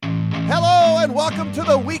and welcome to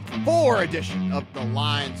the Week 4 edition of the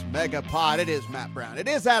Lions Megapod. It is Matt Brown. It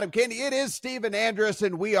is Adam Kennedy. It is Steven Andrus,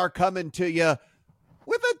 and we are coming to you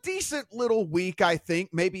with a decent little week, I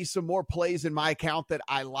think. Maybe some more plays in my account that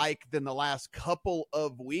I like than the last couple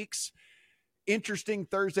of weeks. Interesting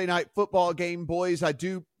Thursday night football game, boys.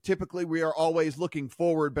 We are always looking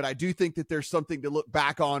forward, but I do think that there's something to look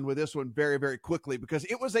back on with this one very, very quickly, because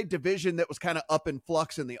it was a division that was kind of up in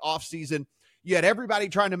flux in the offseason. You had everybody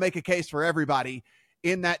trying to make a case for everybody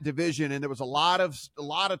in that division, and there was a lot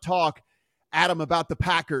of talk, Adam, about the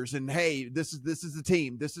Packers and, hey, this is the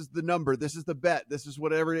team, this is the number, this is the bet, this is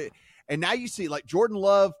whatever it is. And now you see, like, Jordan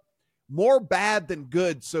Love, more bad than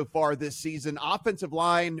good so far this season. Offensive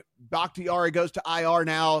line, Bakhtiari goes to IR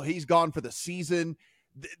now. He's gone for the season.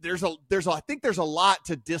 I think there's a lot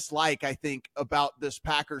to dislike, I think, about this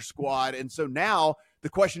Packers squad. And so now the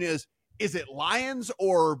question is it Lions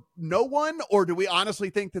or no one? Or do we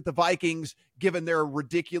honestly think that the Vikings, given their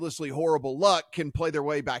ridiculously horrible luck, can play their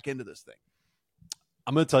way back into this thing?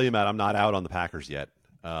 I'm going to tell you, Matt, I'm not out on the Packers yet.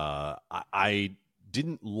 I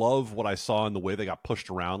didn't love what I saw in the way they got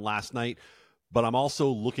pushed around last night, but I'm also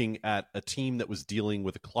looking at a team that was dealing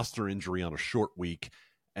with a cluster injury on a short week,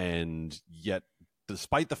 and yet,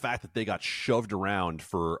 despite the fact that they got shoved around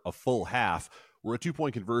for a full half, we're a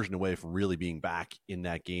 2-point conversion away from really being back in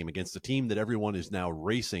that game against a team that everyone is now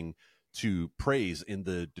racing to praise in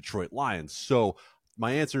the Detroit Lions. So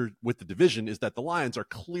my answer with the division is that the Lions are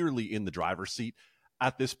clearly in the driver's seat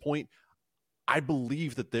at this point. I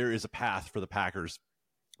believe that there is a path for the Packers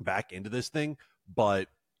back into this thing, but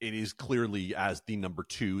it is clearly as the number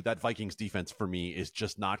 2. That Vikings defense for me is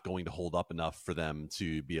just not going to hold up enough for them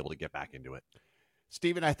to be able to get back into it.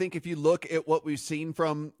 Steven, I think if you look at what we've seen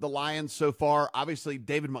from the Lions so far, obviously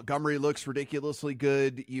David Montgomery looks ridiculously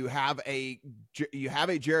good. You have a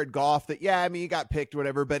Jared Goff that, he got picked,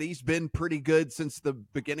 whatever, but he's been pretty good since the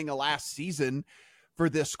beginning of last season for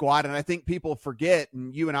this squad. And I think people forget,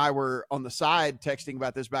 and you and I were on the side texting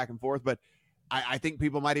about this back and forth, but I think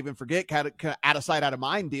people might even forget, kind of out of sight, out of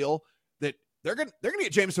mind deal, that they're gonna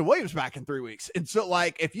get Jameson Williams back in 3 weeks. And so,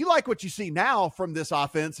 like, if you like what you see now from this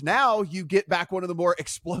offense, now you get back one of the more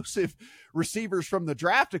explosive receivers from the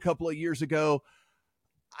draft a couple of years ago.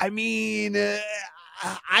 I mean,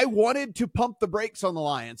 I wanted to pump the brakes on the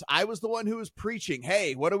Lions. I was the one who was preaching,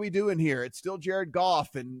 hey, what are we doing here? It's still Jared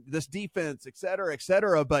Goff and this defense, et cetera, et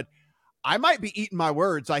cetera. But I might be eating my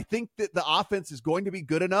words. I think that the offense is going to be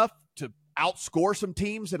good enough to outscore some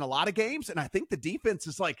teams in a lot of games. And I think the defense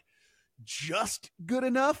is like just good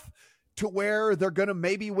enough to where they're going to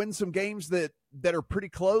maybe win some games that are pretty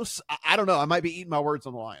close. I don't know. I might be eating my words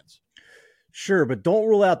on the Lions. Sure, but don't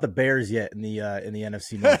rule out the Bears yet in the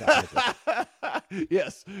NFC North.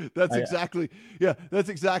 Yes, that's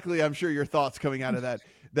exactly. I'm sure your thoughts coming out of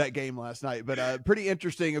that game last night, but pretty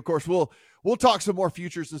interesting. Of course, we'll talk some more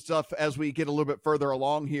futures and stuff as we get a little bit further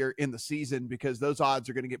along here in the season, because those odds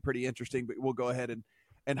are going to get pretty interesting. But we'll go ahead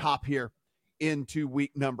and hop here into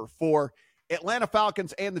week number 4. Atlanta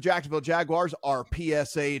Falcons and the Jacksonville Jaguars are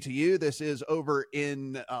PSA to you. This is over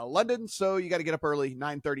in London, so you got to get up early,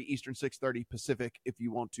 9:30 Eastern, 6:30 Pacific, if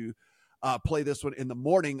you want to play this one in the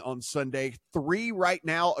morning on Sunday. 3 right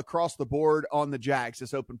now across the board on the Jags.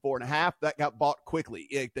 This opened 4.5. That got bought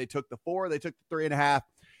quickly. They took the 4, they took the 3.5,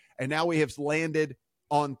 and now we have landed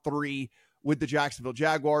on 3 with the Jacksonville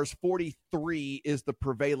Jaguars. 43 is the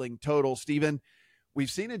prevailing total. Steven,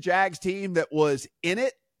 we've seen a Jags team that was in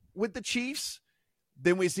it with the Chiefs.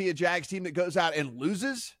 Then we see a Jags team that goes out and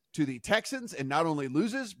loses to the Texans, and not only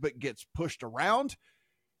loses, but gets pushed around.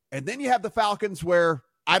 And then you have the Falcons, where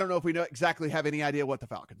I don't know if we have any idea what the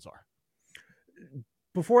Falcons are.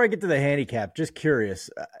 Before I get to the handicap, just curious,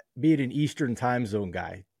 be it an Eastern time zone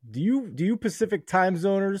guy, do you Pacific time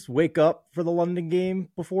zoners wake up for the London game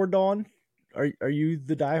before dawn? Are you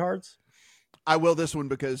the diehards? I will this one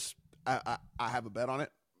because I have a bet on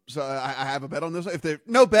it. So I have a bet on this. If there's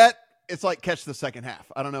no bet, it's like catch the second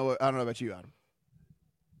half. I don't know about you, Adam.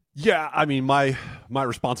 Yeah, I mean, my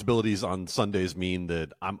responsibilities on Sundays mean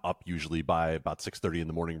that I'm up usually by about 6:30 in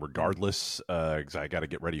the morning regardless, because I got to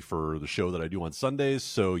get ready for the show that I do on Sundays.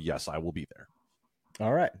 So, yes, I will be there.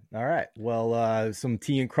 All right. Well, some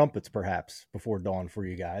tea and crumpets perhaps before dawn for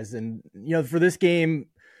you guys. And, for this game,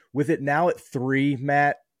 with it now at 3,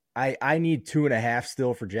 Matt, I need 2.5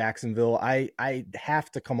 still for Jacksonville. I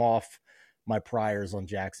have to come off my priors on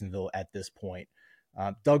Jacksonville at this point.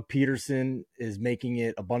 Doug Peterson is making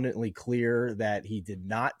it abundantly clear that he did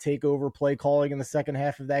not take over play calling in the second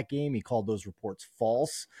half of that game. He called those reports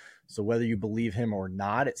false. So whether you believe him or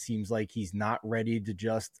not, it seems like he's not ready to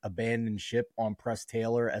just abandon ship on Press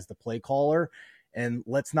Taylor as the play caller. And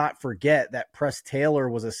let's not forget that Press Taylor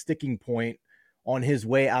was a sticking point on his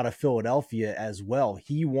way out of Philadelphia as well.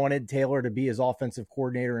 He wanted Taylor to be his offensive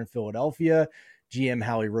coordinator in Philadelphia. GM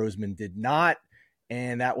Howie Roseman did not.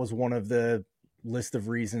 And that was one of the list of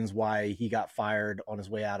reasons why he got fired on his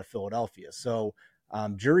way out of Philadelphia. So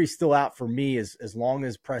jury's still out for me as long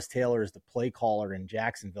as Press Taylor is the play caller in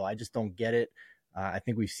Jacksonville. I just don't get it. I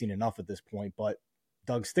think we've seen enough at this point, but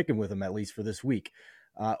Doug's sticking with him at least for this week.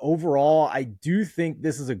 Overall, I do think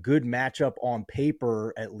this is a good matchup on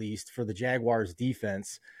paper, at least for the Jaguars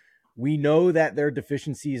defense. We know that their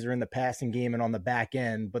deficiencies are in the passing game and on the back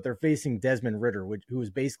end, but they're facing Desmond Ridder, who is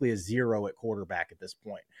basically a zero at quarterback at this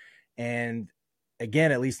point. And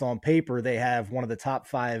again, at least on paper, they have one of the top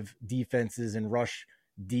 5 defenses in rush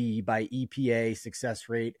D by EPA, success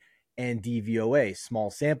rate, and DVOA.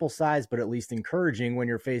 Small sample size, but at least encouraging when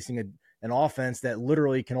you're facing an offense that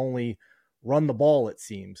literally can only run the ball, it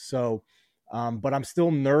seems. So, but I'm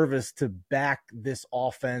still nervous to back this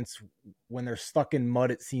offense when they're stuck in mud,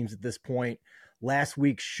 it seems, at this point. Last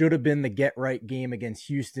week should have been the get-right game against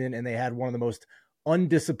Houston, and they had one of the most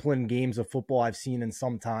undisciplined games of football I've seen in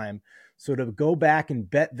some time. So to go back and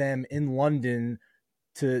bet them in London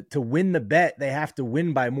to win the bet, they have to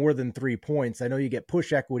win by more than 3 points. I know you get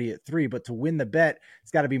push equity at 3, but to win the bet,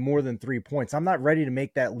 it's got to be more than 3 points. I'm not ready to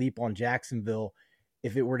make that leap on Jacksonville.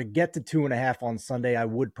 If it were to get to 2.5 on Sunday, I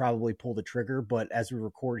would probably pull the trigger. But as we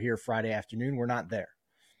record here Friday afternoon, we're not there.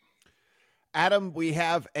 Adam, we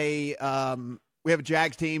have a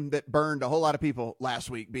Jags team that burned a whole lot of people last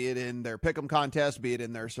week, be it in their pick'em contest, be it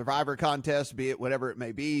in their survivor contest, be it whatever it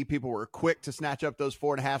may be. People were quick to snatch up those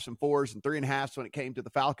 4.5s and 4s and 3.5s when it came to the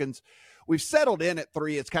Falcons. We've settled in at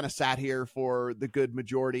 3. It's kind of sat here for the good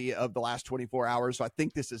majority of the last 24 hours. So I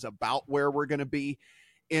think this is about where we're going to be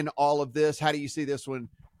in all of this. How do you see this one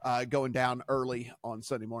going down early on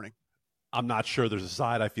Sunday morning? I'm not sure there's a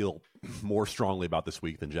side I feel more strongly about this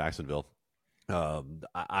week than Jacksonville.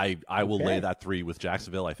 I will lay that 3 with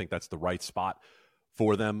Jacksonville. I think that's the right spot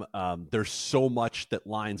for them. There's so much that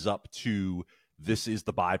lines up to this is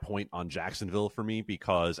the buy point on Jacksonville for me,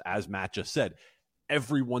 because as Matt just said,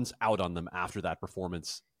 everyone's out on them after that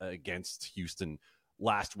performance against Houston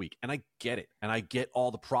last week. And I get it. And I get all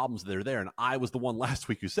the problems that are there. And I was the one last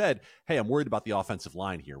week who said, hey, I'm worried about the offensive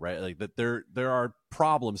line here, right? Like that there are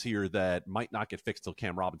problems here that might not get fixed till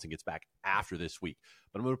Cam Robinson gets back after this week.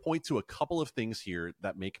 But I'm going to point to a couple of things here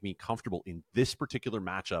that make me comfortable in this particular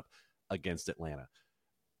matchup against Atlanta.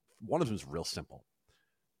 One of them is real simple.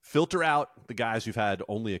 Filter out the guys who've had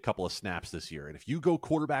only a couple of snaps this year. And if you go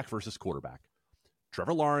quarterback versus quarterback,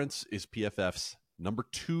 Trevor Lawrence is PFF's number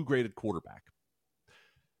 2 graded quarterback.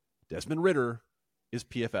 Desmond Ridder is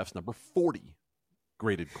PFF's number 40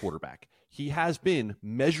 graded quarterback. He has been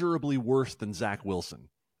measurably worse than Zach Wilson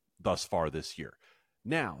thus far this year.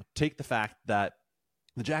 Now, take the fact that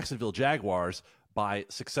the Jacksonville Jaguars, by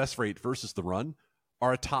success rate versus the run,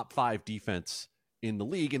 are a top 5 defense in the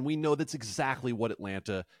league, and we know that's exactly what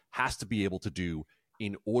Atlanta has to be able to do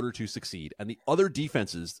in order to succeed. And the other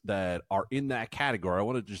defenses that are in that category, I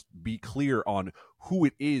want to just be clear on who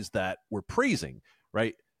it is that we're praising,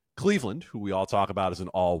 right? Cleveland, who we all talk about as an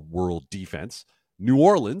all-world defense. New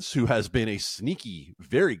Orleans, who has been a sneaky,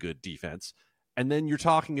 very good defense. And then you're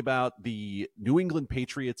talking about the New England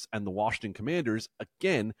Patriots and the Washington Commanders,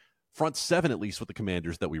 again, front 7 at least with the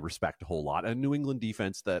Commanders that we respect a whole lot, and New England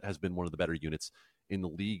defense that has been one of the better units in the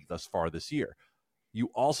league thus far this year. You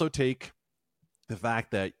also take the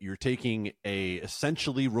fact that you're taking a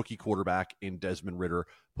essentially rookie quarterback in Desmond Ridder,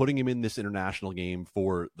 putting him in this international game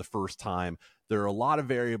for the first time. There are a lot of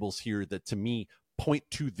variables here that, to me, point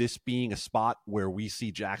to this being a spot where we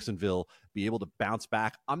see Jacksonville be able to bounce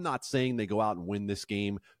back. I'm not saying they go out and win this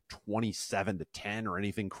game 27-10 or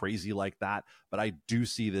anything crazy like that, but I do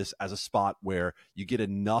see this as a spot where you get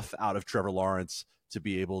enough out of Trevor Lawrence to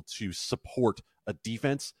be able to support a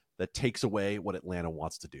defense that takes away what Atlanta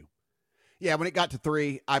wants to do. Yeah, when it got to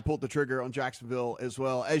 3, I pulled the trigger on Jacksonville as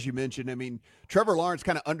well. As you mentioned, I mean, Trevor Lawrence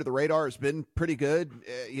kind of under the radar has been pretty good.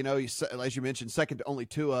 He's, as you mentioned, second to only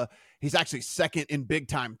Tua. He's actually second in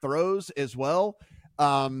big-time throws as well.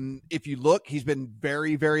 If you look, he's been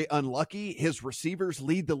very, very unlucky. His receivers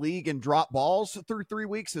lead the league in drop balls through 3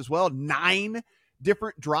 weeks as well. 9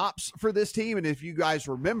 different drops for this team. And if you guys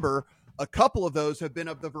remember, a couple of those have been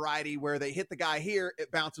of the variety where they hit the guy here,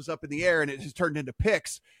 it bounces up in the air, and it has turned into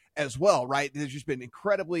picks as well, right? They've just been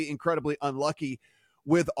incredibly, incredibly unlucky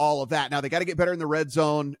with all of that. Now, they got to get better in the red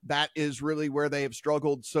zone. That is really where they have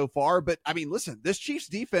struggled so far. But, I mean, listen, this Chiefs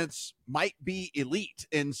defense might be elite.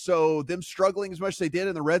 And so them struggling as much as they did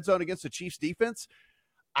in the red zone against the Chiefs defense,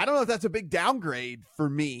 I don't know if that's a big downgrade for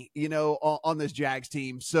me, on this Jags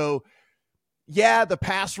team. So yeah, the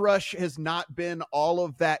pass rush has not been all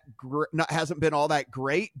of that, hasn't been all that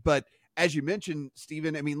great. But as you mentioned,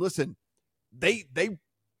 Steven, I mean, listen, they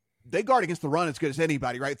guard against the run as good as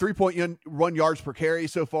anybody, right? 3.1 yards per carry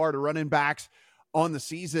so far to running backs on the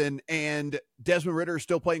season. And Desmond Ridder is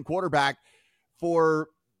still playing quarterback for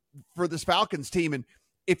this Falcons team. And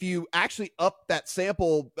if you actually up that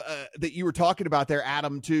sample that you were talking about there,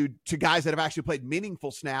 Adam, to guys that have actually played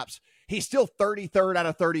meaningful snaps, he's still 33rd out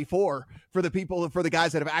of 34 for the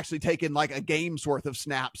guys that have actually taken like a game's worth of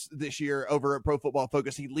snaps this year over at Pro Football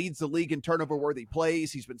Focus. He leads the league in turnover worthy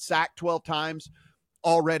plays. He's been sacked 12 times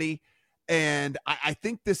already. And I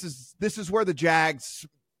think this is where the Jags,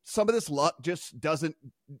 some of this luck just doesn't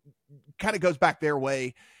kind of goes back their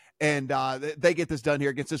way. And they get this done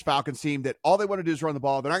here against this Falcons team that all they want to do is run the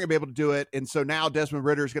ball. They're not going to be able to do it. And so now Desmond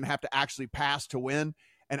Ridder is going to have to actually pass to win.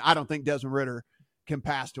 And I don't think Desmond Ridder can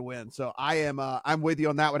pass to win. So I'm with you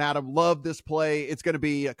on that one, Adam. Love this play. It's going to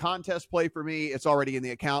be a contest play for me. It's already in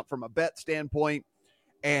the account from a bet standpoint.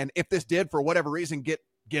 And if this did, for whatever reason, get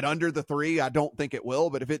under the 3, I don't think it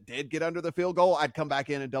will. But if it did get under the field goal, I'd come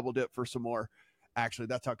back in and double dip for some more. Actually,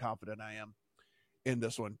 that's how confident I am in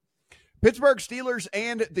this one. Pittsburgh Steelers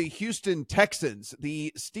and the Houston Texans.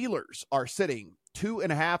 The Steelers are sitting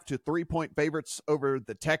 2.5 to 3 point favorites over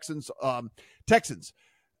the Texans. Texans,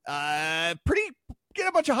 pretty get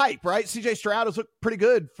a bunch of hype, right? CJ Stroud has looked pretty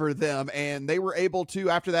good for them, and they were able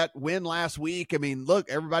to, after that win last week. I mean, look,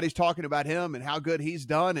 everybody's talking about him and how good he's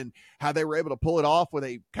done and how they were able to pull it off with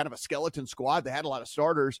a kind of a skeleton squad. They had a lot of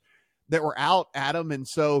starters that were out, Adam, and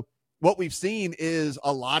so what we've seen is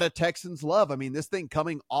a lot of Texans love. I mean, this thing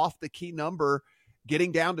coming off the key number,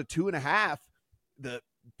 getting down to 2.5, the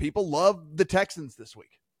people love the Texans this week.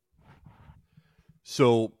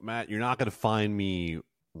 So, Matt, you're not going to find me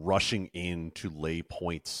rushing in to lay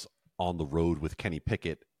points on the road with Kenny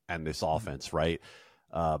Pickett and this offense, right?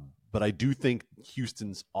 But I do think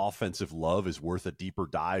Houston's offensive love is worth a deeper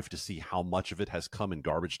dive to see how much of it has come in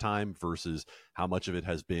garbage time versus how much of it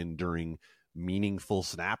has been during meaningful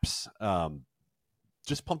snaps.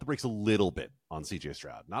 Just pump the brakes a little bit on CJ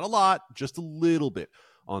Stroud. Not a lot, just a little bit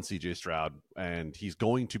on CJ Stroud. And he's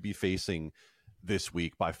going to be facing this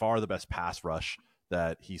week by far the best pass rush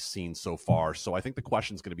that he's seen so far. So I think the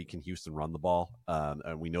question is going to be, can Houston run the ball?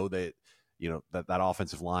 And we know that, that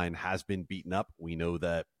offensive line has been beaten up. We know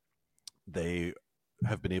that they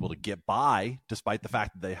have been able to get by despite the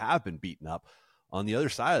fact that they have been beaten up. On the other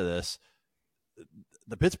side of this,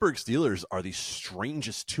 the Pittsburgh Steelers are the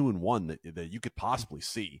strangest 2-1 that you could possibly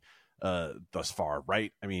see thus far,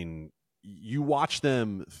 right? I mean, you watch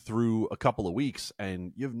them through a couple of weeks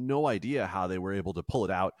and you have no idea how they were able to pull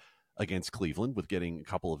it out against Cleveland with getting a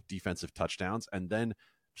couple of defensive touchdowns, and then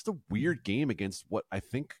just a weird game against what I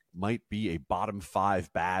think might be a bottom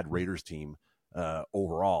 5 bad Raiders team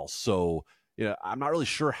overall. So, I'm not really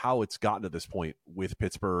sure how it's gotten to this point with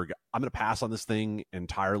Pittsburgh. I'm going to pass on this thing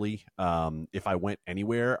entirely. If I went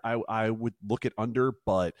anywhere, I would look at under,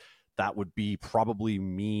 but that would be probably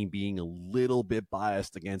me being a little bit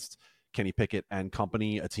biased against Kenny Pickett and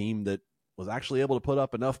company, a team that was actually able to put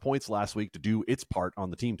up enough points last week to do its part on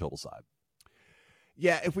the team total side.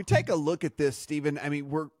 Yeah, if we take a look at this, Steven, I mean,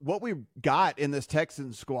 what we've got in this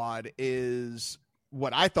Texans squad is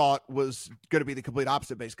what I thought was going to be the complete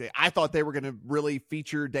opposite, basically. I thought they were going to really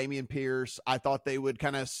feature Dameon Pierce. I thought they would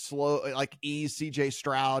kind of ease CJ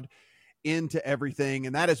Stroud into everything,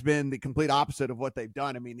 and that has been the complete opposite of what they've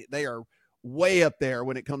done. I mean, they are way up there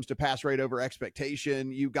when it comes to pass rate over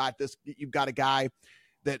expectation. You've got a guy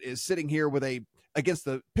that is sitting here against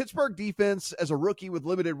the Pittsburgh defense as a rookie with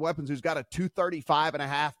limited weapons who's got a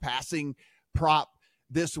 235.5 passing prop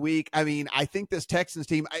this week. I mean, I think this Texans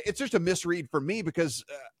team, it's just a misread for me because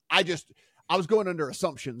I was going under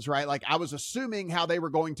assumptions, right? Like I was assuming how they were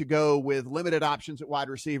going to go with limited options at wide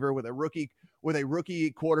receiver with a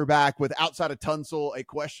rookie quarterback with outside of Tunsil, a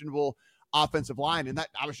questionable offensive line. And that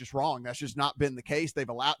I was just wrong. That's just not been the case. They've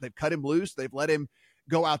cut him loose. They've let him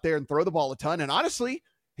go out there and throw the ball a ton. And honestly,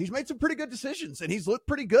 he's made some pretty good decisions and he's looked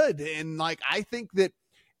pretty good. And like, I think that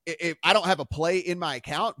if I don't have a play in my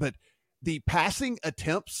account, but the passing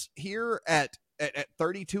attempts here at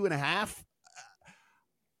 32.5,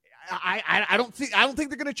 I don't think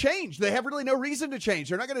they're going to change. They have really no reason to change.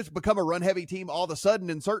 They're not going to become a run heavy team all of a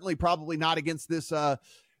sudden, and certainly probably not against this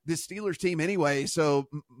Steelers team anyway. So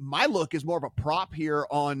my look is more of a prop here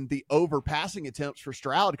on the over passing attempts for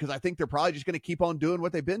Stroud because I think they're probably just going to keep on doing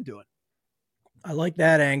what they've been doing. I like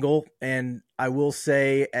that angle, and I will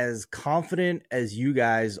say, as confident as you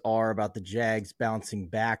guys are about the Jags bouncing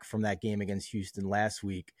back from that game against Houston last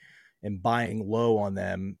week and buying low on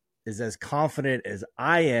them, is as confident as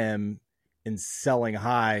I am in selling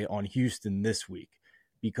high on Houston this week,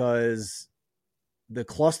 because the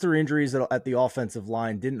cluster injuries at the offensive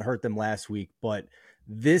line didn't hurt them last week, but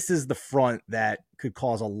this is the front that could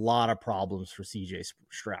cause a lot of problems for CJ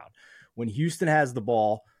Stroud. When Houston has the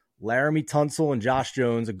ball, Laramie Tunsil and Josh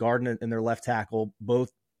Jones, a guard and their left tackle,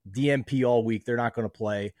 both DMP all week. They're not going to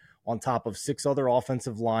play, on top of 6 other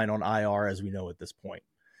offensive line on IR, as we know at this point.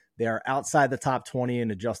 They are outside the top 20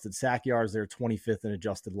 in adjusted sack yards. They're 25th in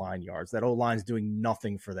adjusted line yards. That O-line's doing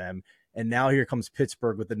nothing for them. And now here comes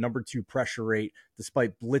Pittsburgh with the number 2 pressure rate,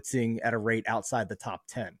 despite blitzing at a rate outside the top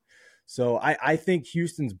 10. So I think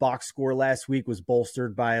Houston's box score last week was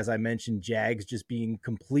bolstered by, as I mentioned, Jags just being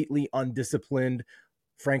completely undisciplined,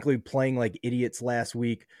 frankly, playing like idiots last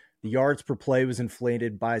week. The yards per play was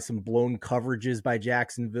inflated by some blown coverages by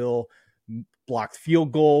Jacksonville, blocked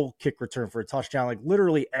field goal, kick return for a touchdown. Like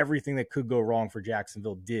literally everything that could go wrong for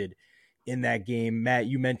Jacksonville did in that game. Matt,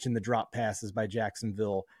 you mentioned the drop passes by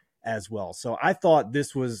Jacksonville as well. So I thought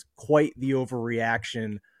this was quite the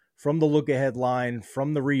overreaction from the look ahead line,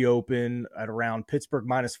 from the reopen at around Pittsburgh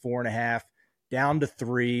 -4.5 down to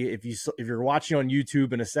 3. If you're watching on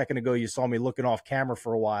YouTube and a second ago you saw me looking off camera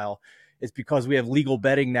for a while, it's because we have legal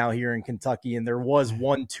betting now here in Kentucky, and there was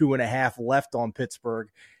 2.5 left on Pittsburgh,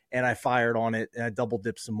 and I fired on it and I double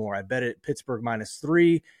dipped some more. I bet it Pittsburgh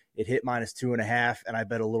 -3. It hit -2.5, and I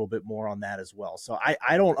bet a little bit more on that as well. So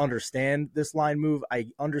I don't understand this line move.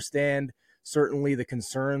 I understand certainly the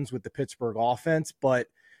concerns with the Pittsburgh offense, but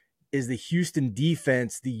is the Houston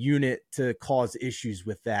defense the unit to cause issues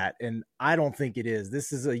with that? And I don't think it is.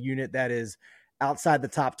 This is a unit that is outside the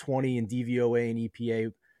top 20 in DVOA and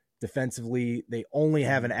EPA defensively. They only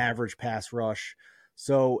have an average pass rush.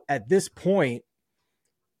 So at this point,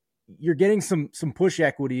 you're getting some push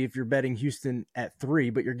equity if you're betting Houston at 3,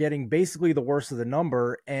 but you're getting basically the worst of the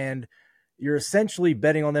number, and you're essentially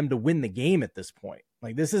betting on them to win the game at this point.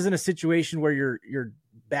 Like, this isn't a situation where you're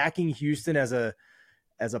backing Houston as a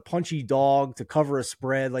punchy dog to cover a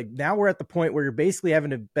spread. Like, now we're at the point where you're basically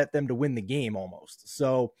having to bet them to win the game almost.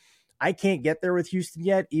 So I can't get there with Houston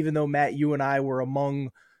yet, even though, Matt, you and I were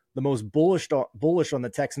among the most bullish on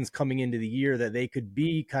the Texans coming into the year, that they could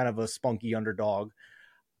be kind of a spunky underdog.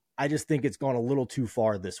 I just think it's gone a little too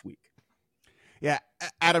far this week. Yeah,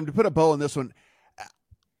 Adam, to put a bow on this one,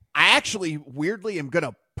 I actually weirdly am going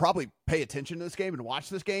to probably pay attention to this game and watch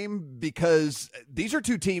this game, because these are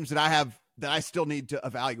two teams that I still need to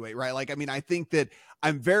evaluate, right? Like, I mean, I think that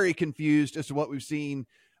I'm very confused as to what we've seen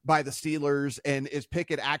by the Steelers, and is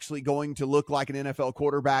Pickett actually going to look like an NFL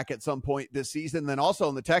quarterback at some point this season? Then also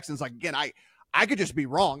on the Texans, like, again, I could just be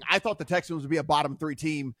wrong. I thought the Texans would be a bottom 3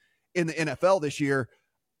 team in the NFL this year.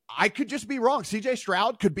 I could just be wrong. CJ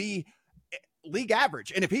Stroud could be league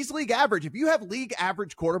average. And if he's league average, if you have league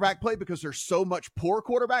average quarterback play, because there's so much poor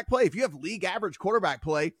quarterback play, if you have league average quarterback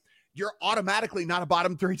play, you're automatically not a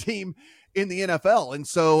bottom 3 team in the NFL. And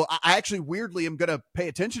so I actually weirdly am going to pay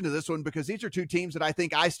attention to this one, because these are two teams that I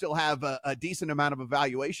think I still have a decent amount of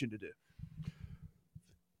evaluation to do.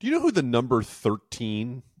 Do you know who the number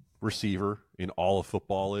 13 receiver in all of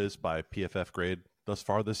football is by PFF grade thus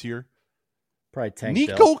far this year? Probably Tank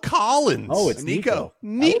Nico Dell. Collins. Oh, it's Nico.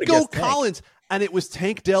 Nico Collins. And it was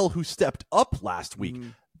Tank Dell who stepped up last week.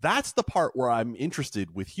 That's the part where I'm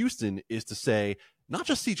interested with Houston, is to say, not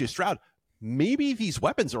just CJ Stroud, maybe these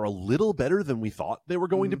weapons are a little better than we thought they were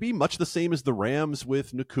going to be, much the same as the Rams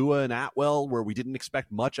with Nakua and Atwell, where we didn't expect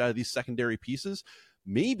much out of these secondary pieces.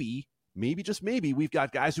 Maybe, just maybe, we've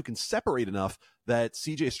got guys who can separate enough that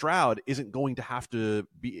CJ Stroud isn't going to have to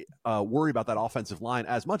be worry about that offensive line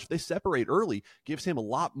as much. If they separate early, gives him a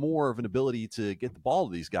lot more of an ability to get the ball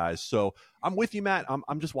to these guys. So I'm with you, Matt.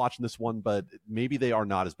 I'm just watching this one, but maybe they are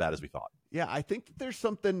not as bad as we thought. Yeah, I think there's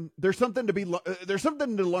something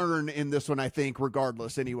to learn in this one, I think,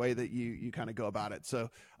 regardless, anyway, that you kind of go about it. So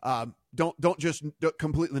don't just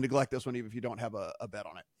completely neglect this one, even if you don't have a bet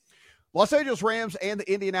on it. Los Angeles Rams and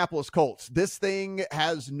the Indianapolis Colts. This thing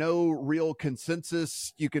has no real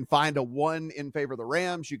consensus. You can find a 1 in favor of the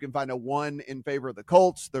Rams. You can find a 1 in favor of the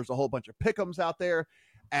Colts. There's a whole bunch of pick'ems out there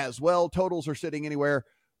as well. Totals are sitting anywhere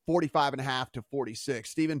 45.5 to 46.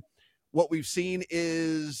 Steven, what we've seen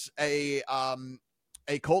is a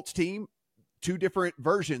Colts team, 2 different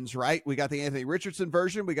versions, right? We got the Anthony Richardson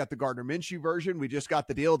version. We got the Gardner Minshew version. We just got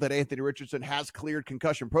the deal that Anthony Richardson has cleared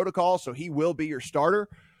concussion protocol, so he will be your starter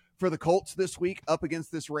for the Colts this week up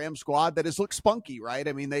against this Ram squad that has looked spunky, right?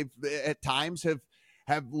 I mean, they've at times have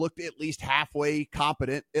have looked at least halfway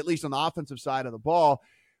competent, at least on the offensive side of the ball.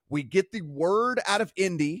 We get the word out of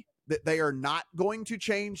Indy that they are not going to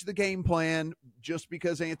change the game plan just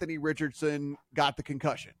because Anthony Richardson got the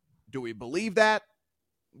concussion. Do we believe that?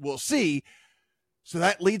 We'll see. So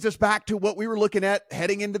that leads us back to what we were looking at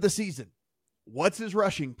heading into the season. What's his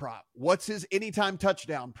rushing prop? What's his anytime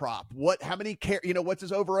touchdown prop? How many what's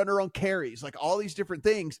his over under on carries? Like all these different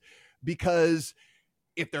things, because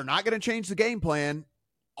if they're not going to change the game plan,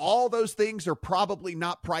 all those things are probably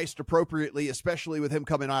not priced appropriately, especially with him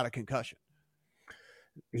coming out of concussion.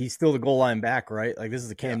 He's still the goal line back, right? Like this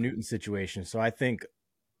is a Cam Newton situation. So I think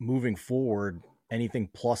moving forward, anything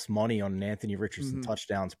plus money on an Anthony Richardson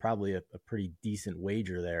touchdown is probably a pretty decent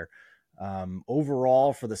wager there.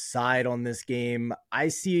 Overall, for the side on this game, I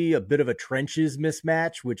see a bit of a trenches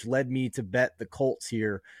mismatch, which led me to bet the Colts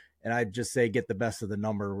here. And I'd just say get the best of the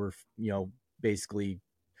number. We're, basically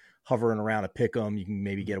hovering around a pick 'em. You can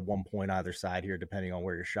maybe get a 1 point either side here, depending on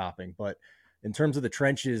where you're shopping. But in terms of the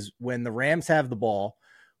trenches, when the Rams have the ball,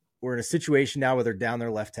 we're in a situation now where they're down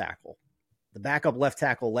their left tackle. The backup left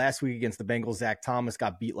tackle last week against the Bengals, Zach Thomas,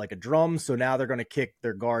 got beat like a drum. So now they're going to kick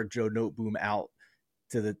their guard, Joe Noteboom, out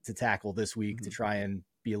to tackle this week to try and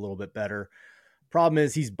be a little bit better. Problem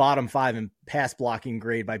is he's bottom 5 in pass blocking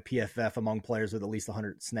grade by PFF among players with at least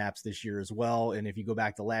 100 snaps this year as well. And if you go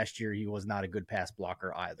back to last year, he was not a good pass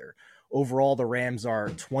blocker either. Overall, the Rams are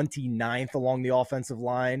 29th along the offensive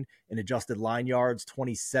line in adjusted line yards,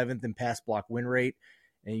 27th in pass block win rate.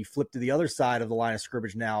 And you flip to the other side of the line of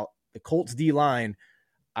scrimmage now, the Colts D-line,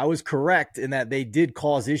 I was correct in that they did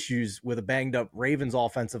cause issues with a banged up Ravens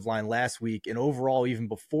offensive line last week. And overall, even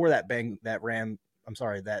before that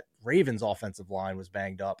Ravens offensive line was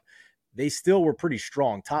banged up, they still were pretty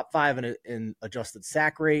strong. Top 5 in adjusted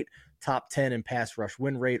sack rate, top 10 in pass rush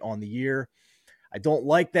win rate on the year. I don't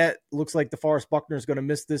like that. Looks like DeForest Buckner is going to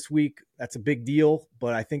miss this week. That's a big deal,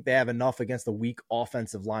 but I think they have enough against the weak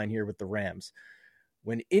offensive line here with the Rams.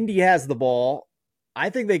 When Indy has the ball, I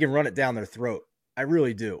think they can run it down their throat. I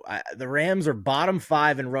really do. The Rams are bottom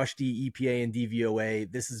 5 in rush D, EPA, and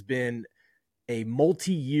DVOA. This has been a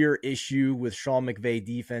multi-year issue with Sean McVay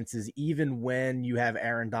defenses, even when you have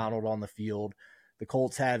Aaron Donald on the field. The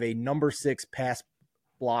Colts have a number 6 pass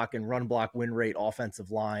block and run block win rate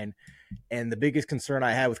offensive line. And the biggest concern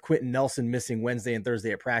I had with Quentin Nelson missing Wednesday and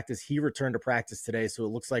Thursday at practice, he returned to practice today. So it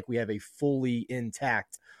looks like we have a fully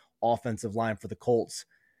intact offensive line for the Colts.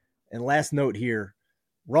 And last note here,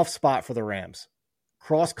 rough spot for the Rams.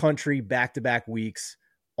 Cross country, back-to-back weeks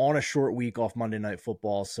on a short week off Monday Night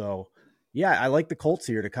Football. So yeah, I like the Colts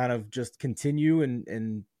here to kind of just continue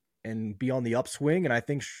and be on the upswing. And I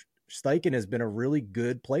think Steichen has been a really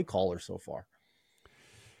good play caller so far.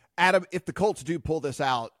 Adam, if the Colts do pull this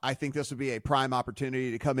out, I think this would be a prime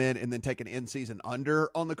opportunity to come in and then take an in-season under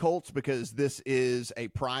on the Colts, because this is a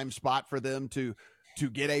prime spot for them to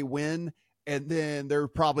get a win. And then there are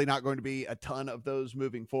probably not going to be a ton of those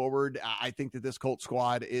moving forward. I think that this Colts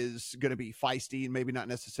squad is going to be feisty and maybe not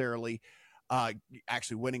necessarily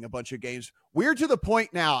actually winning a bunch of games. We're to the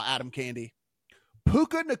point now, Adam Candy.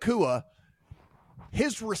 Puka Nacua,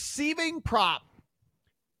 his receiving prop,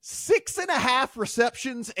 6.5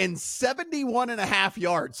 receptions and 71.5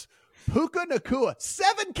 yards. Puka Nacua,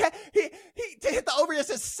 he to hit the over, he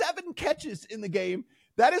says 7 catches in the game.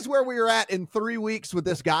 That is where we are at in 3 weeks with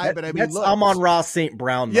this guy. But I mean, that's Amon-Ra St.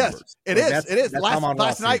 Brown numbers. Yes, it is.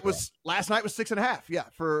 Last night was 6.5. Yeah,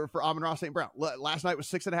 for Amon-Ra St. Brown. Last night was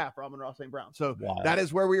 6.5 for Amon-Ra St. Brown. So that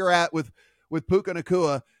is where we are at with Puka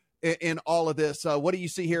Nacua in all of this. What do you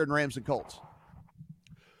see here in Rams and Colts?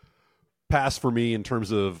 Pass for me in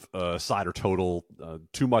terms of side or total.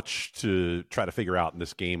 Too much to try to figure out in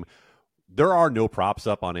this game. There are no props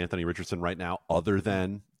up on Anthony Richardson right now other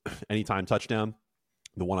than anytime touchdown.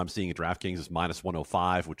 The one I'm seeing at DraftKings is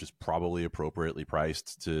 -105, which is probably appropriately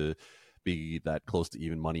priced to be that close to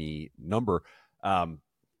even money number.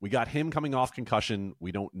 We got him coming off concussion.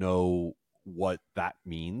 We don't know what that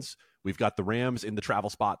means. We've got the Rams in the travel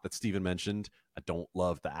spot that Steven mentioned. I don't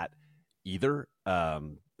love that either. I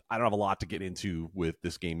don't have a lot to get into with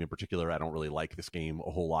this game in particular. I don't really like this game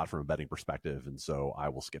a whole lot from a betting perspective, and so I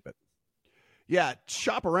will skip it. Yeah,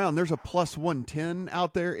 shop around. There's a +110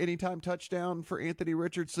 out there, anytime touchdown for Anthony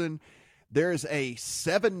Richardson. There's a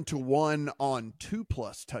 7-1 on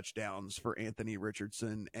 2+ touchdowns for Anthony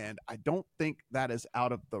Richardson, and I don't think that is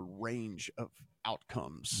out of the range of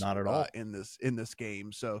outcomes. Not at all in this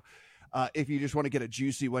game. So if you just want to get a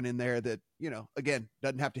juicy one in there that, again,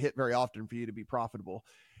 doesn't have to hit very often for you to be profitable,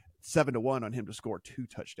 7-1 on him to score 2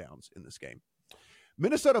 touchdowns in this game.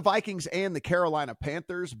 Minnesota Vikings and the Carolina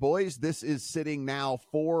Panthers. Boys, this is sitting now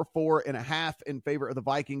 4.5 in favor of the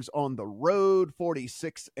Vikings on the road.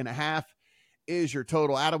 46.5 is your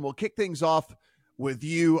total. Adam, we'll kick things off with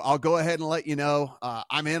you. I'll go ahead and let you know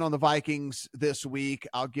I'm in on the Vikings this week.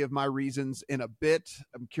 I'll give my reasons in a bit.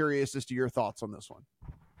 I'm curious as to your thoughts on this one.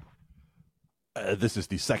 This is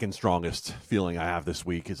the second strongest feeling I have this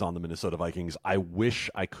week is on the Minnesota Vikings. I wish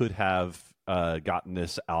I could have gotten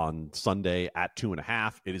this on Sunday at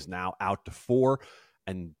 2.5. It is now out to 4.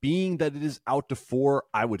 And being that it is out to 4,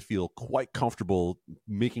 I would feel quite comfortable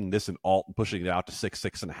making this an alt and pushing it out to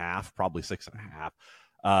 6.5, probably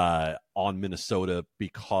 6.5 on Minnesota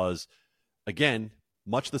because, again,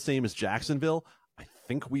 much the same as Jacksonville, I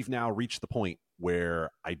think we've now reached the point where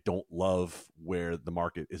I don't love where the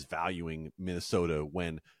market is valuing Minnesota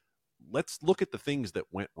when let's look at the things that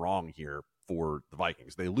went wrong here for the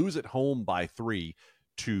Vikings. They lose at home by 3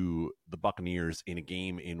 to the Buccaneers in a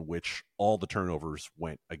game in which all the turnovers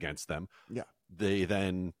went against them. Yeah. They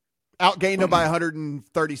then outgained them by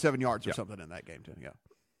 137 yards or something in that game too. Yeah.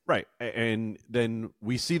 Right. And then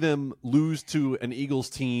we see them lose to an Eagles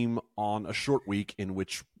team on a short week in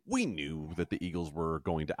which we knew that the Eagles were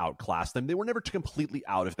going to outclass them. They were never completely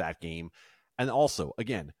out of that game. And also,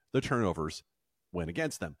 again, the turnovers went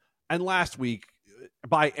against them. And last week,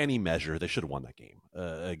 by any measure, they should have won that game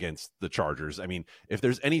against the Chargers. I mean, if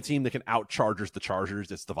there's any team that can out-Chargers the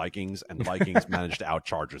Chargers, it's the Vikings, and the Vikings managed to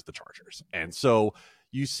out-Chargers the Chargers. And so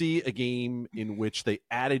you see a game in which they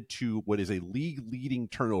added to what is a league-leading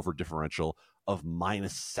turnover differential of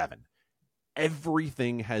 -7.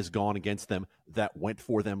 Everything has gone against them that went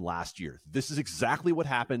for them last year. This is exactly what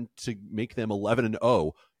happened to make them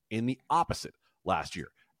 11-0 in the opposite last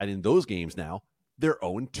year. And in those games now, they're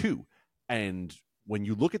 0-2. And when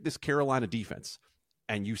you look at this Carolina defense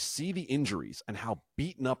and you see the injuries and how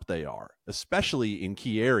beaten up they are, especially in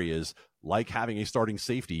key areas like having a starting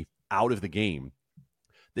safety out of the game,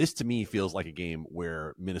 this to me feels like a game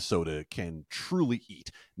where Minnesota can truly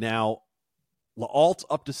eat. Now, alt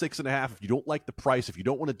up to 6.5. If you don't like the price, if you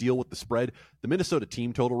don't want to deal with the spread, the Minnesota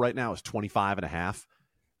team total right now is 25.5.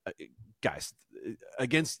 Guys,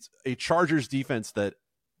 against a Chargers defense that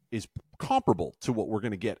is comparable to what we're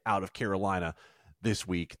going to get out of Carolina this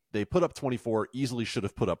week, they put up 24, easily should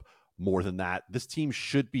have put up more than that. This team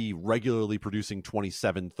should be regularly producing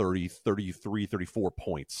 27, 30, 33, 34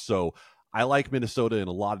 points. So I like Minnesota in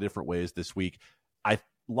a lot of different ways this week. A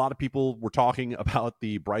lot of people were talking about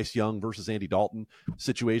the Bryce Young versus Andy Dalton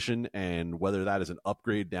situation and whether that is an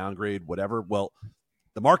upgrade, downgrade, whatever. Well,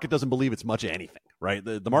 the market doesn't believe it's much of anything, right?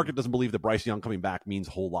 The market doesn't believe that Bryce Young coming back means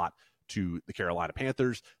a whole lot to the Carolina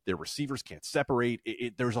Panthers. Their receivers can't separate.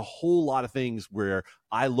 There's a whole lot of things where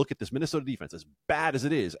I look at this Minnesota defense, as bad as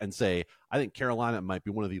it is, and say, I think Carolina might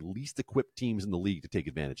be one of the least equipped teams in the league to take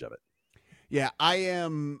advantage of it. Yeah, I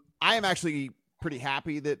am actually pretty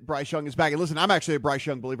happy that Bryce Young is back. And listen, I'm actually a Bryce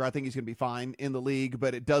Young believer. I think he's going to be fine in the league,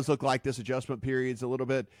 but it does look like this adjustment period's a little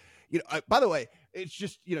bit, by the way, it's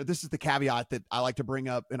just, this is the caveat that I like to bring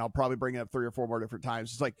up, and I'll probably bring it up 3 or 4 more different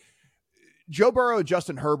times. It's like Joe Burrow and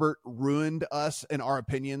Justin Herbert ruined us in our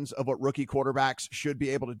opinions of what rookie quarterbacks should be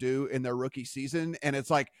able to do in their rookie season. And it's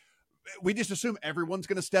like, we just assume everyone's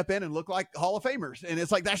going to step in and look like Hall of Famers. And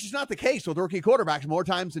it's like, that's just not the case with rookie quarterbacks more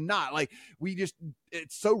times than not. Like it's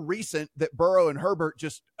so recent that Burrow and Herbert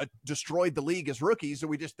just destroyed the league as rookies. And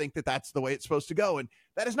we just think that that's the way it's supposed to go. And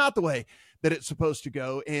that is not the way that it's supposed to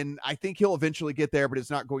go. And I think he'll eventually get there, but it's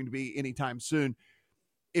not going to be anytime soon.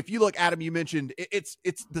 If you look, Adam, you mentioned it's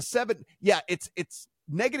the 7. Yeah, it's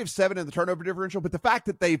 -7 in the turnover differential, but the fact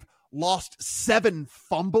that they've lost 7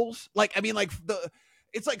 fumbles,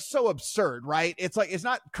 it's like so absurd, right? It's like, it's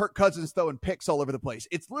not Kirk Cousins throwing picks all over the place.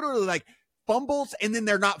 It's literally like fumbles, and then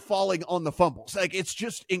they're not falling on the fumbles. Like, it's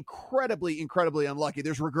just incredibly, incredibly unlucky.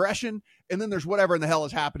 There's regression, and then there's whatever in the hell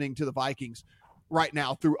is happening to the Vikings right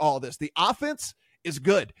now through all this. The offense is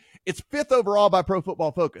good. It's 5th overall by Pro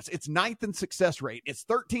Football Focus. It's 9th in success rate. It's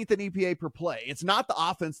 13th in EPA per play. It's not the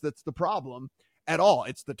offense that's the problem at all.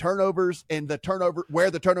 It's the turnovers and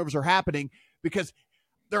where the turnovers are happening, because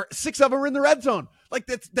there are 6 of them are in the red zone. Like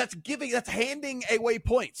that's handing away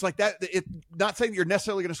points like that. Not saying that you're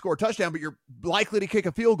necessarily going to score a touchdown, but you're likely to kick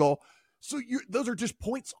a field goal. So those are just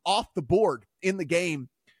points off the board in the game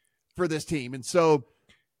for this team. And so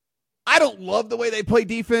I don't love the way they play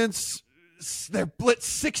defense. They're blitzed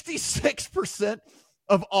 66%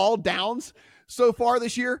 of all downs so far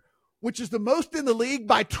this year, which is the most in the league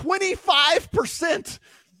by 25%.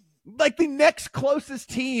 Like, the next closest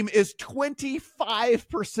team is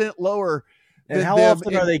 25% lower. And how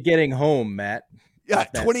often are they getting home, Matt? Yeah,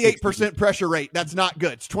 28% pressure rate. That's not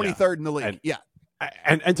good. It's 23rd in the league.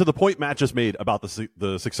 And to the point Matt just made about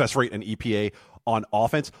the success rate and EPA on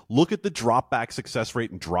offense, look at the drop back success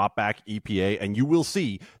rate and drop back EPA, and you will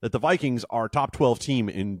see that the Vikings are top 12 team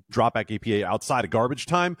in drop back EPA outside of garbage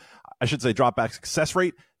time. I should say drop back success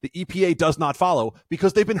rate. The EPA does not follow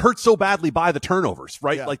because they've been hurt so badly by the turnovers,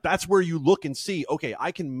 right? Yeah. Like that's where you look and see, okay,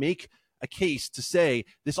 I can make a case to say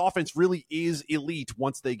this offense really is elite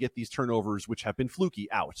once they get these turnovers, which have been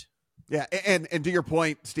fluky, out. Yeah, and to your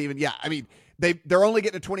point, Steven, yeah, I mean, they're only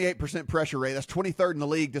getting a 28% pressure rate. That's 23rd in the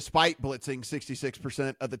league, despite blitzing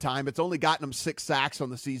 66% of the time. It's only gotten them 6 sacks on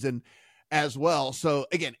the season as well. So,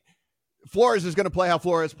 again, Flores is going to play how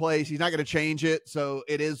Flores plays. He's not going to change it. So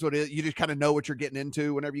it is what it is. You just kind of know what you're getting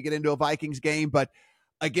into whenever you get into a Vikings game. But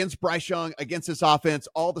against Bryce Young, against this offense,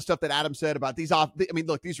 all the stuff that Adam said about these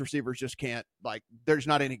look, these receivers just can't, like, they're just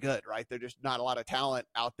not any good, right? They're just not a lot of talent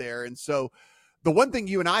out there. And so the one thing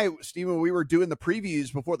you and I, Steven, when we were doing the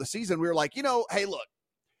previews before the season, we were like, hey, look,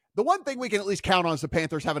 the one thing we can at least count on is the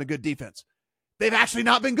Panthers having a good defense. They've actually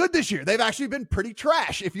not been good this year. They've actually been pretty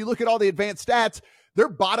trash. If you look at all the advanced stats, they're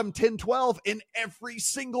bottom 10, 12 in every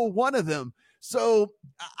single one of them. So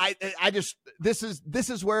this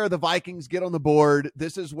is where the Vikings get on the board.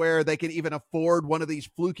 This is where they can even afford one of these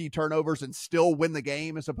fluky turnovers and still win the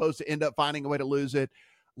game as opposed to end up finding a way to lose it.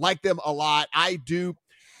 Like them a lot.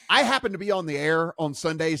 I happen to be on the air on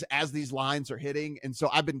Sundays as these lines are hitting. And so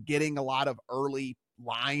I've been getting a lot of early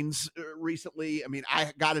lines recently. I mean,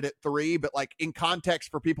 I got it at 3, but like in context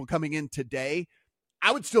for people coming in today,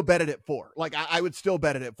 I would still bet it at 4. Like I would still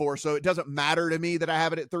bet it at 4. So it doesn't matter to me that I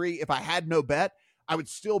have it at 3. If I had no bet, I would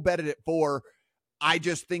still bet it at 4. I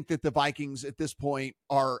just think that the Vikings at this point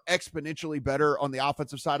are exponentially better on the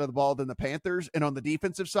offensive side of the ball than the Panthers. And on the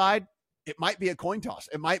defensive side, it might be a coin toss.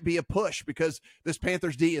 It might be a push because this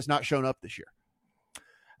Panthers D has not shown up this year.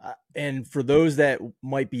 And for those that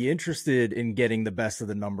might be interested in getting the best of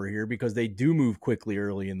the number here, because they do move quickly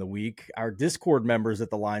early in the week, our Discord members at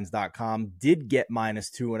thelines.com did get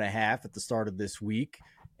 -2.5 at the start of this week.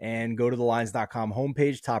 And go to thelines.com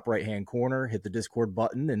homepage, top right-hand corner, hit the Discord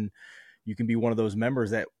button, and you can be one of those members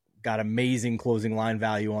that got amazing closing line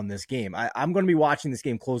value on this game. I'm going to be watching this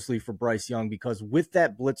game closely for Bryce Young because with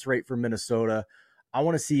that blitz rate for Minnesota, I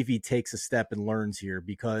want to see if he takes a step and learns here,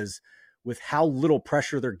 because with how little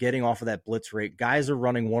pressure they're getting off of that blitz rate, guys are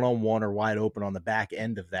running one-on-one or wide open on the back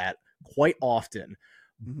end of that quite often.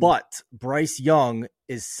 Mm-hmm. But Bryce Young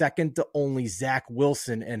is second to only Zach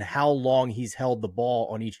Wilson in how long he's held the ball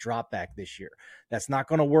on each drop back this year. That's not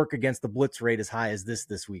going to work against the blitz rate as high as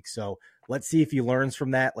this week. So let's see if he learns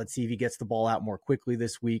from that. Let's see if he gets the ball out more quickly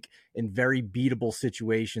this week in very beatable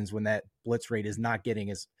situations when that blitz rate is not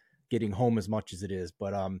getting home as much as it is.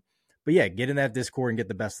 But yeah, get in that Discord and get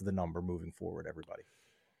the best of the number moving forward, everybody.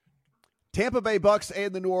 Tampa Bay Bucks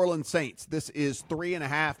and the New Orleans Saints. This is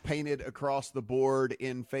 3.5 painted across the board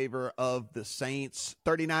in favor of the Saints.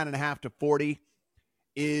 39.5 to 40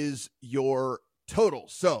 is your total.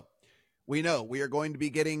 So we know we are going to be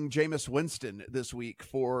getting Jameis Winston this week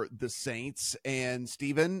for the Saints. And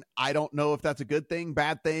Steven, I don't know if that's a good thing,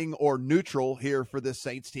 bad thing, or neutral here for this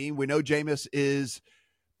Saints team. We know Jameis is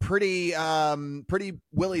pretty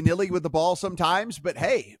willy-nilly with the ball sometimes, but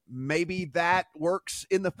hey, maybe that works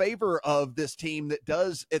in the favor of this team that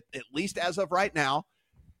does, at least as of right now,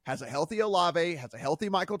 has a healthy Olave, has a healthy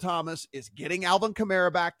Michael Thomas, is getting Alvin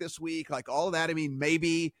Kamara back this week, like all of that. I mean,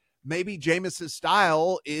 maybe Jameis's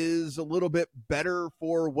style is a little bit better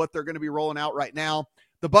for what they're going to be rolling out right now.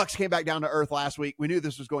 The Bucs came back down to earth last week. We knew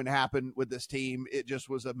this was going to happen with this team. It just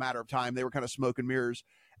was a matter of time. They were kind of smoke and mirrors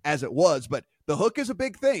as it was, but the hook is a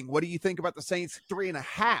big thing. What do you think about the Saints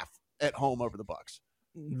 3.5 at home over the Bucs?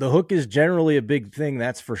 The hook is generally a big thing,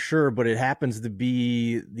 that's for sure, but it happens to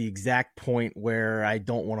be the exact point where I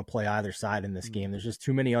don't want to play either side in this game. There's just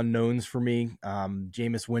too many unknowns for me.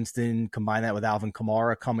 Jameis Winston, combine that with Alvin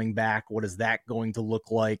Kamara coming back. What is that going to look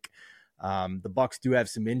like? The Bucs do have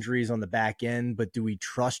some injuries on the back end, but do we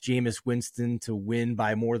trust Jameis Winston to win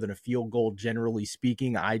by more than a field goal? Generally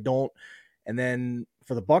speaking, I don't. And then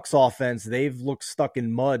for the Bucs offense, they've looked stuck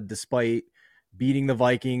in mud despite beating the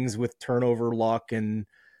Vikings with turnover luck and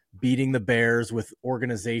beating the Bears with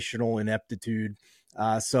organizational ineptitude.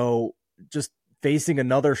 So just facing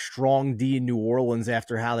another strong D in New Orleans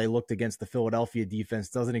after how they looked against the Philadelphia defense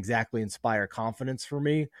doesn't exactly inspire confidence for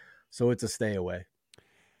me. So it's a stay away.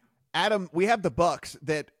 Adam, we have the Bucs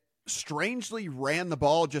that strangely ran the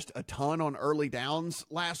ball just a ton on early downs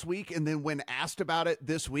last week, and then when asked about it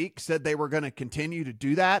this week, said they were going to continue to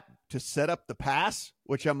do that to set up the pass,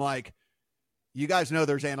 which I'm like, You guys know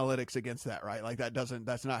there's analytics against that, right? Like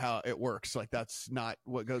that's not how it works. Like that's not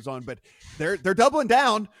what goes on, but they're doubling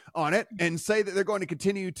down on it and say that they're going to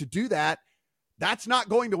continue to do that. That's not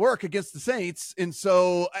going to work against the Saints. And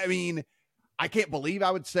so, I mean, I can't believe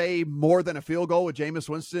I would say more than a field goal with Jameis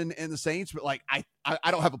Winston and the Saints, but like I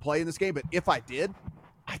don't have a play in this game, but if I did,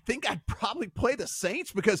 I think I'd probably play the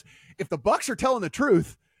Saints, because if the Bucs are telling the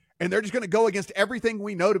truth and they're just going to go against everything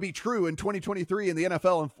we know to be true in 2023 in the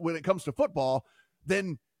NFL and when it comes to football,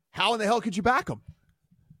 then how in the hell could you back them?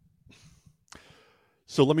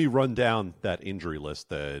 So let me run down that injury list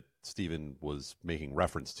that Steven was making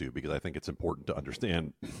reference to, because I think it's important to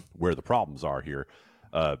understand where the problems are here.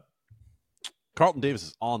 Carlton Davis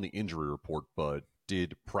is on the injury report, but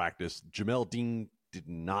did practice. Jamel Dean did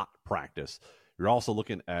not practice. You're also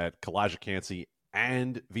looking at Kalijah Kancey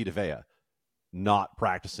and Vita Vea not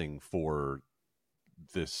practicing for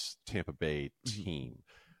this Tampa Bay team.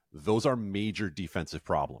 Those are major defensive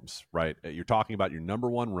problems, right? You're talking about your number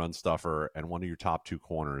one run stuffer and one of your top two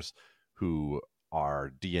corners who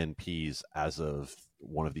are DNPs as of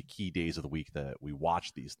one of the key days of the week that we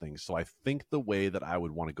watch these things. So I think the way that I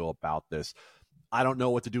would want to go about this, I don't know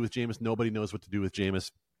what to do with Jameis. Nobody knows what to do with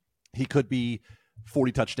Jameis. He could be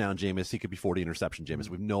 40 touchdown Jameis. He could be 40 interception Jameis.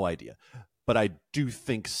 We have no idea. But I do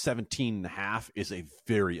think 17.5 is a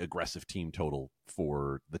very aggressive team total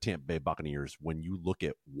for the Tampa Bay Buccaneers when you look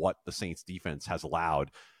at what the Saints defense has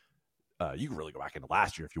allowed. You can really go back into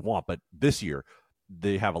last year if you want, but this year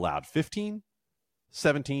they have allowed 15,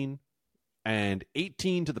 17, and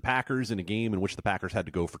 18 to the Packers in a game in which the Packers had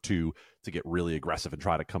to go for 2 to get really aggressive and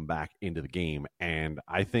try to come back into the game. And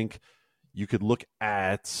I think you could look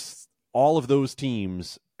at all of those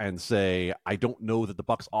teams and say, I don't know that the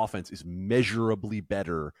Bucs offense is measurably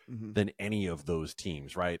better than any of those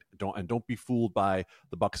teams, right? Don't be fooled by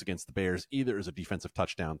the Bucs against the Bears. Either is a defensive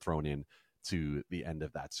touchdown thrown in to the end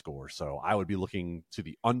of that score. So I would be looking to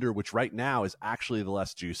the under, which right now is actually the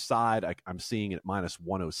less juice side. I'm seeing it at minus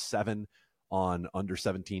 107 on under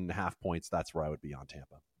 17.5 points. That's where I would be on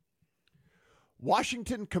Tampa.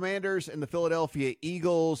 Washington Commanders and the Philadelphia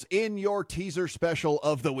Eagles in your teaser special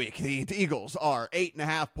of the week. The Eagles are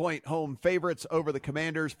 8.5-point home favorites over the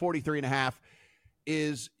Commanders. 43.5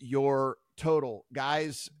 is your total.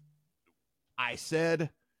 Guys, I said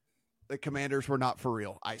the Commanders were not for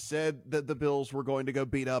real. I said that the Bills were going to go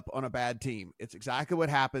beat up on a bad team. It's exactly what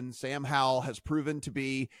happened. Sam Howell has proven to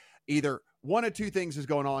be either one of two things is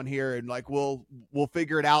going on here, and like we'll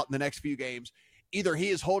figure it out in the next few games. Either he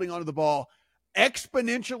is holding onto the ball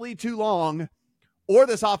exponentially too long, or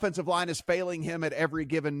this offensive line is failing him at every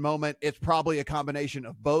given moment. It's probably a combination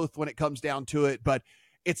of both when it comes down to it, but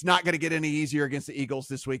it's not going to get any easier against the Eagles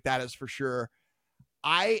this week. That is for sure.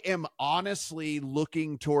 I am honestly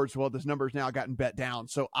looking towards, well, this number's now gotten bet down.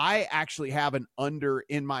 So I actually have an under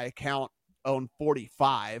in my account on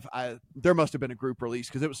 45. There must have been a group release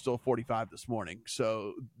because it was still 45 this morning.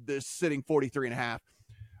 So this sitting 43.5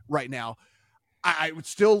 right now. I would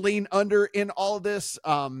still lean under in all of this.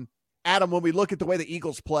 Adam, when we look at the way the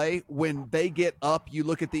Eagles play, when they get up, you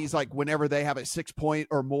look at these, like whenever they have a 6-point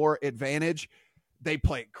or more advantage, they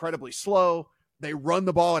play incredibly slow. They run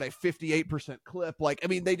the ball at a 58% clip. Like, I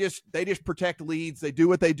mean, they just protect leads. They do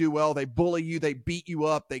what they do well. They bully you. They beat you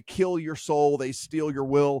up. They kill your soul. They steal your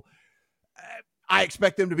will. I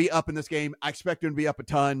expect them to be up in this game. I expect them to be up a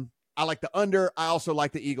ton. I like the under. I also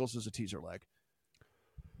like the Eagles as a teaser leg.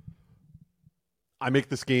 I make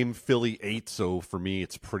this game Philly 8, so for me,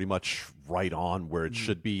 it's pretty much right on where it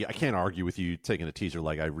should be. I can't argue with you taking a teaser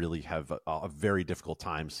leg. I really have a very difficult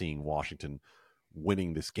time seeing Washington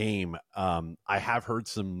winning this game. I have heard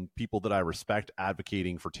some people that I respect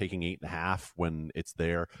advocating for taking 8.5 when it's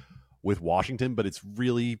there with Washington, but it's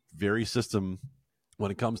really very system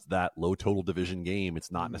when it comes to that low total division game.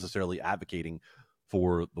 It's not necessarily advocating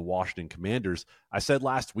for the Washington Commanders. I said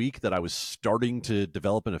last week that I was starting to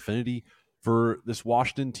develop an affinity for this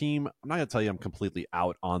Washington team. I'm not going to tell you I'm completely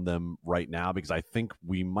out on them right now because I think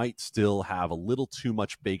we might still have a little too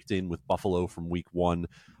much baked in with Buffalo from week 1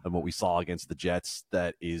 and what we saw against the Jets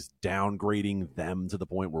that is downgrading them to the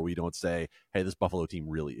point where we don't say, hey, this Buffalo team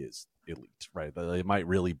really is elite, right? They might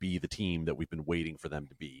really be the team that we've been waiting for them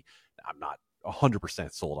to be. I'm not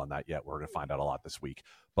 100% sold on that yet. We're going to find out a lot this week.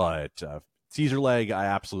 But teaser leg, I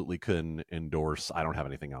absolutely couldn't endorse. I don't have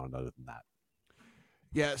anything on other than that.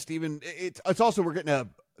 Yeah, Steven, it's also we're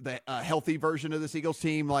getting a healthy version of this Eagles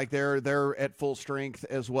team. Like they're at full strength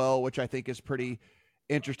as well, which I think is pretty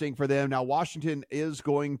interesting for them. Now, Washington is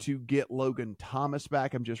going to get Logan Thomas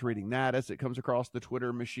back. I'm just reading that as it comes across the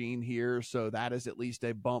Twitter machine here. So that is at least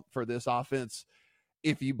a bump for this offense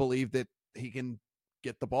if you believe that he can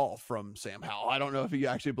get the ball from Sam Howell. I don't know if you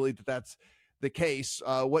actually believe that that's the case.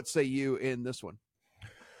 What say you in this one?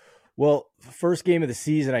 Well, first game of the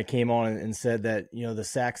season, I came on and said that, the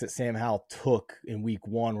sacks that Sam Howell took in week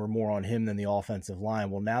 1 were more on him than the offensive line.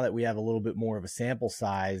 Well, now that we have a little bit more of a sample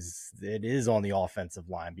size, it is on the offensive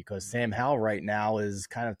line, because Sam Howell right now is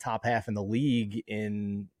kind of top half in the league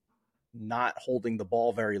in not holding the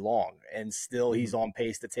ball very long. And still he's on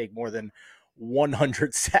pace to take more than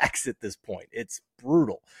 100 sacks at this point. It's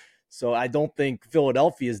brutal. So I don't think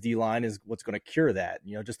Philadelphia's D-line is what's going to cure that.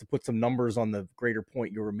 Just to put some numbers on the greater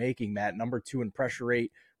point you were making, Matt, number 2 in pressure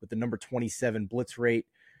rate with the number 27 blitz rate.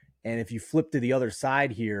 And if you flip to the other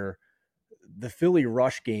side here, the Philly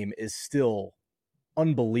rush game is still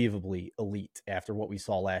unbelievably elite after what we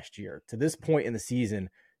saw last year. To this point in the season,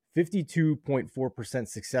 52.4%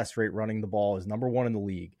 success rate running the ball is number 1 in the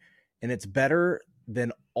league. And it's better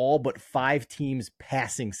than all but 5 teams'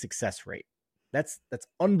 passing success rate. That's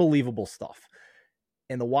unbelievable stuff.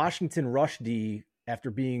 And the Washington rush D, after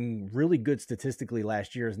being really good statistically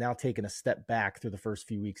last year, has now taken a step back through the first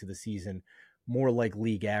few weeks of the season, more like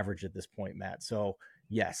league average at this point, Matt. So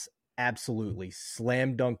yes, absolutely.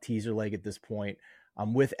 Slam dunk teaser leg at this point.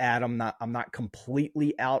 I'm with Adam. I'm not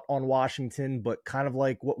completely out on Washington, but kind of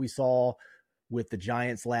like what we saw with the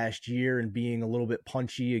Giants last year and being a little bit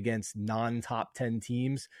punchy against non-top 10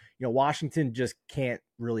 teams. Washington just can't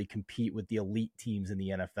really compete with the elite teams in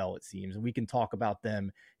the NFL, it seems. And we can talk about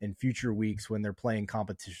them in future weeks when they're playing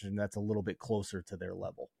competition that's a little bit closer to their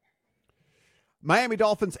level. Miami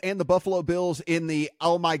Dolphins and the Buffalo Bills in the,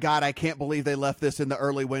 oh my God, I can't believe they left this in the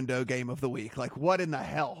early window game of the week. Like, what in the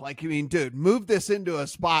hell? Dude, move this into a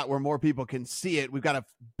spot where more people can see it. We've got a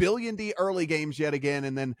billion D early games yet again,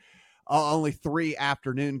 and then only 3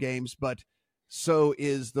 afternoon games, but so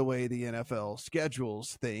is the way the NFL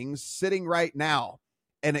schedules things. Sitting right now,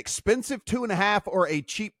 an expensive 2.5 or a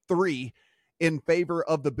cheap 3 in favor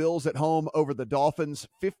of the Bills at home over the Dolphins.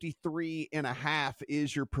 53.5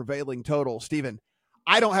 is your prevailing total. Steven,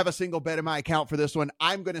 I don't have a single bet in my account for this one.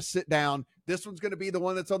 I'm going to sit down. This one's going to be the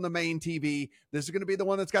one that's on the main TV. This is going to be the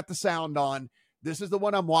one that's got the sound on. This is the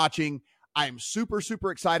one I'm watching. I'm super,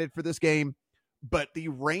 super excited for this game. But the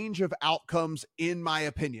range of outcomes, in my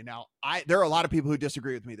opinion, now there are a lot of people who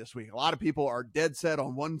disagree with me this week. A lot of people are dead set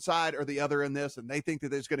on one side or the other in this, and they think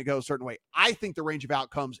that it's going to go a certain way. I think the range of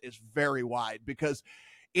outcomes is very wide, because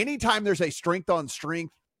anytime there's a strength on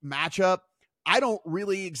strength matchup, I don't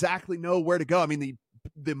really exactly know where to go. I mean,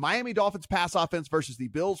 the Miami Dolphins pass offense versus the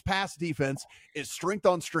Bills pass defense is strength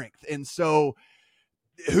on strength. And so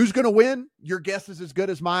who's going to win? Your guess is as good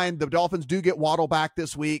as mine. The Dolphins do get Waddle back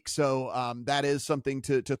this week, so that is something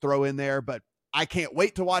to throw in there. But I can't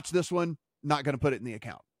wait to watch this one. Not going to put it in the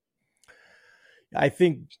account. I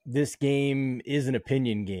think this game is an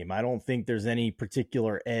opinion game. I don't think there's any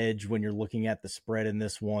particular edge when you're looking at the spread in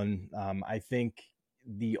this one. I think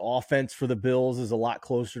the offense for the Bills is a lot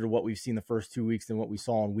closer to what we've seen the first 2 weeks than what we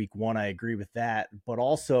saw in week 1. I agree with that. But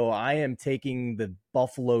also I am taking the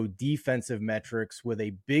Buffalo defensive metrics with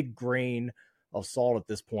a big grain of salt at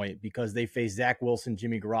this point, because they face Zach Wilson,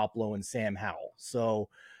 Jimmy Garoppolo, and Sam Howell. So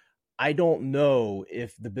I don't know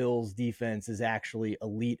if the Bills defense is actually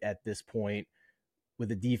elite at this point, with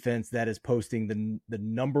a defense that is posting the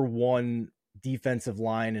number 1 defensive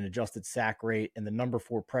line and adjusted sack rate and the number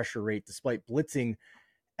 4 pressure rate, despite blitzing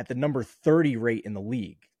at the number 30 rate in the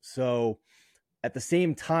league. So at the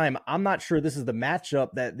same time, I'm not sure this is the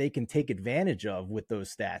matchup that they can take advantage of with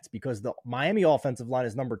those stats, because the Miami offensive line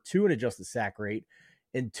is number 2 in adjusted sack rate,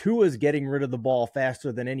 and Tua is getting rid of the ball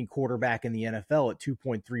faster than any quarterback in the NFL at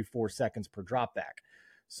 2.34 seconds per dropback.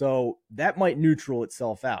 So that might neutral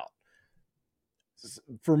itself out.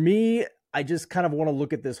 For me, I just kind of want to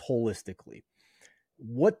look at this holistically.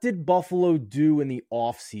 What did Buffalo do in the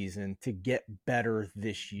offseason to get better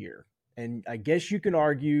this year? And I guess you can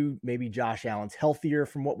argue maybe Josh Allen's healthier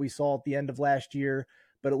from what we saw at the end of last year,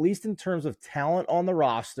 but at least in terms of talent on the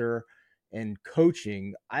roster and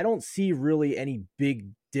coaching, I don't see really any big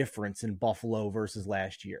difference in Buffalo versus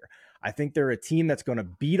last year. I think they're a team that's going to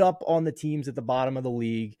beat up on the teams at the bottom of the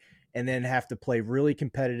league and then have to play really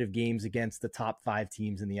competitive games against the top 5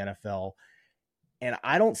 teams in the NFL. And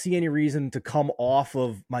I don't see any reason to come off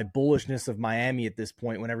of my bullishness of Miami at this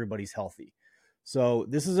point when everybody's healthy. So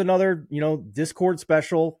this is another, Discord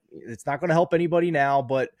special. It's not going to help anybody now,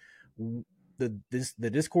 but the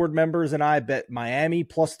Discord members and I bet Miami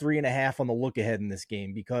plus 3.5 on the look ahead in this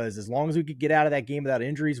game, because as long as we could get out of that game without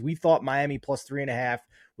injuries, we thought Miami plus 3.5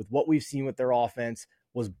 with what we've seen with their offense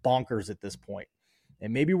was bonkers at this point.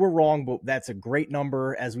 And maybe we're wrong, but that's a great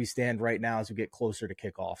number as we stand right now as we get closer to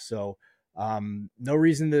kickoff. So No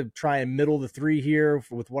reason to try and middle the three here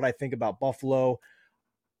with what I think about Buffalo.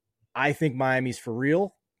 I think Miami's for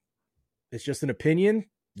real. It's just an opinion.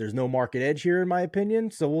 There's no market edge here, in my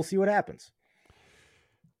opinion. So we'll see what happens.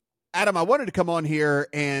 Adam, I wanted to come on here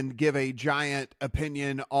and give a giant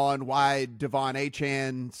opinion on why Devon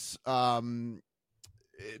Achan's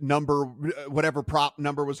number, whatever prop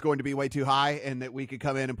number, was going to be way too high, and that we could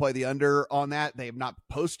come in and play the under on that. They have not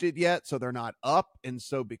posted yet, so they're not up. And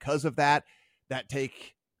so because of that, that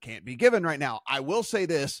take can't be given right now. I will say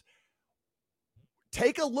this.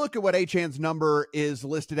 Take a look at what Achan's number is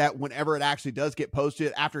listed at whenever it actually does get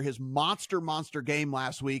posted. After his monster game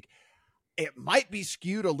last week, it might be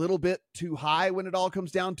skewed a little bit too high when it all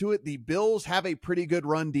comes down to it. The Bills have a pretty good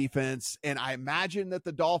run defense, and I imagine that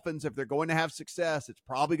the Dolphins, if they're going to have success, it's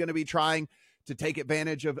probably going to be trying to take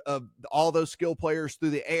advantage of all those skill players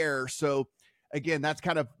through the air. So, again, that's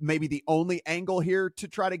kind of maybe the only angle here to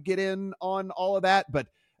try to get in on all of that. But,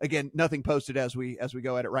 again, nothing posted as we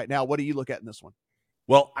go at it right now. What do you look at in this one?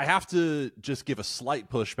 Well, I have to just give a slight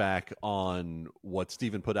pushback on what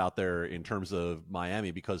Steven put out there in terms of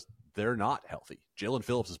Miami, because they're not healthy. Jalen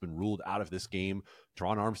Phillips has been ruled out of this game.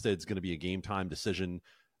 Teron Armstead's going to be a game-time decision.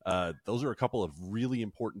 Those are a couple of really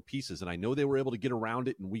important pieces, and I know they were able to get around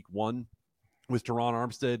it in week one with Teron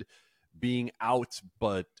Armstead being out,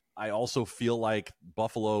 but I also feel like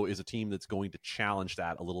Buffalo is a team that's going to challenge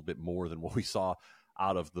that a little bit more than what we saw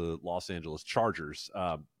out of the Los Angeles Chargers.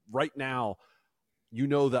 Right now, you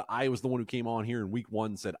know that I was the one who came on here in week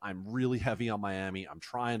one and said, I'm really heavy on Miami. I'm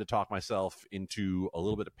trying to talk myself into a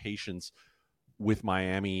little bit of patience with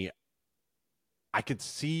Miami. I could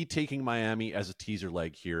see taking Miami as a teaser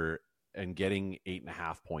leg here and getting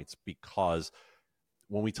 8.5 points, because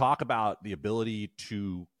when we talk about the ability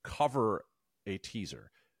to cover a teaser,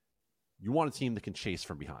 you want a team that can chase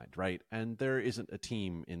from behind, right? And there isn't a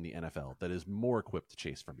team in the NFL that is more equipped to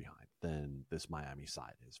chase from behind than this Miami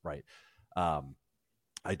side is, right?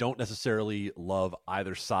 I don't necessarily love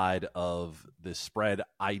either side of this spread.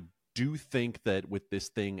 I do think that with this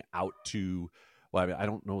thing out to, well, I mean, I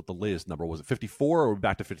don't know what the latest number was. It 54 or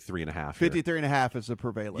back to 53.5? 53.5 is the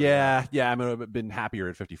prevailer. Yeah. I mean, I've been happier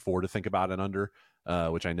at 54 to think about an under,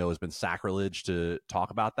 which I know has been sacrilege to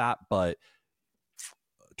talk about that. But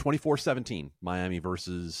 24-17, Miami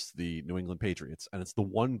versus the New England Patriots. And it's the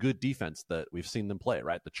one good defense that we've seen them play,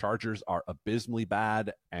 right? The Chargers are abysmally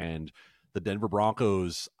bad, and the Denver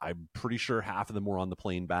Broncos, I'm pretty sure half of them were on the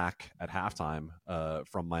plane back at halftime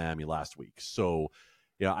from Miami last week. So,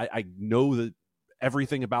 I know that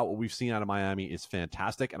everything about what we've seen out of Miami is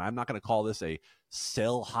fantastic, and I'm not going to call this a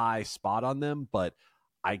sell high spot on them, but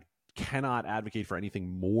I cannot advocate for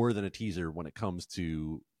anything more than a teaser when it comes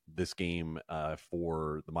to this game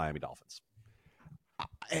for the Miami Dolphins.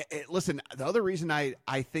 Listen, the other reason I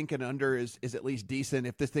think an under is at least decent,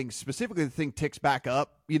 if this thing, specifically the thing ticks back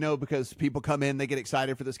up, because people come in, they get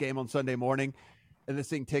excited for this game on Sunday morning, and this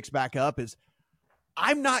thing ticks back up, is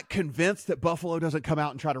I'm not convinced that Buffalo doesn't come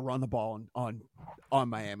out and try to run the ball on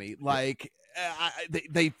Miami. Like,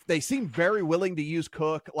 they seem very willing to use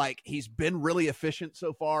Cook. Like, he's been really efficient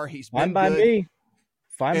so far. He's been good.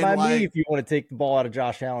 Fine by me. If you want to take the ball out of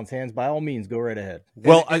Josh Allen's hands, by all means, go right ahead.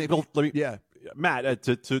 Well, Matt,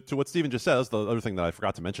 to what Steven just said, that's the other thing that I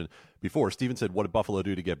forgot to mention before. Steven said, what did Buffalo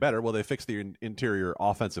do to get better? Well, they fixed the interior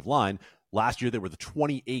offensive line. Last year, they were the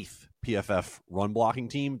 28th PFF run blocking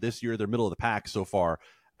team. This year, they're middle of the pack so far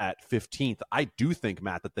at 15th. I do think,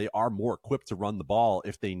 Matt, that they are more equipped to run the ball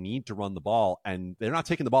if they need to run the ball, and they're not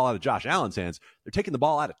taking the ball out of Josh Allen's hands. They're taking the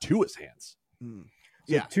ball out of Tua's hands.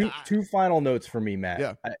 So two final notes for me, Matt.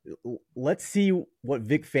 Yeah. Let's see what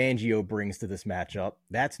Vic Fangio brings to this matchup.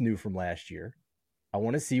 That's new from last year. I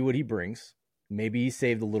want to see what he brings. Maybe he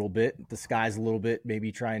saved a little bit, disguise a little bit,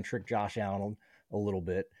 maybe try and trick Josh Allen a little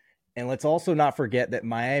bit. And let's also not forget that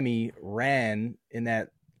Miami ran in that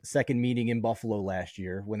second meeting in Buffalo last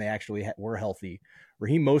year when they actually were healthy.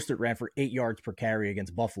 Raheem Mostert ran for 8 yards per carry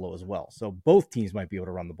against Buffalo as well. So both teams might be able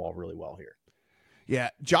to run the ball really well here. Yeah,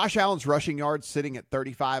 Josh Allen's rushing yards sitting at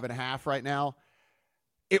 35.5 right now.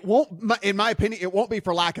 It won't, in my opinion, it won't be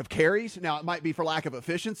for lack of carries. Now, it might be for lack of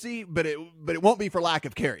efficiency, but it won't be for lack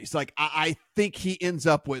of carries. Like, I think he ends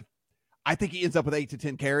up with 8 to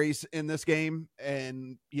 10 carries in this game.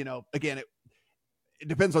 And, again, it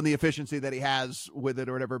depends on the efficiency that he has with it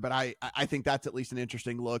or whatever. But I think that's at least an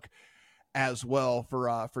interesting look as well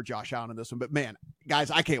for Josh Allen in this one. But man, guys,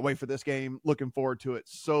 I can't wait for this game. Looking forward to it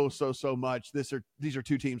so much. These are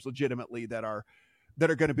two teams legitimately that are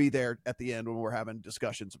going to be there at the end when we're having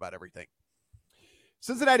discussions about everything.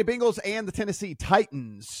 Cincinnati Bengals and the Tennessee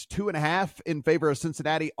Titans, 2.5 in favor of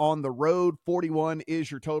Cincinnati on the road. 41 is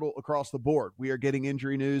your total across the board. We are getting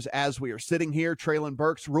injury news as we are sitting here. Traylon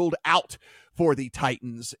Burks ruled out for the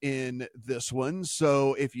Titans in this one.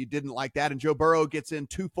 So if you didn't like that, and Joe Burrow gets in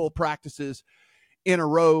 2 full practices in a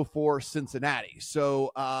row for Cincinnati. So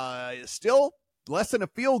still less than a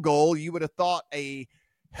field goal. You would have thought a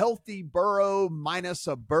healthy Burrow minus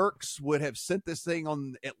a Burks would have sent this thing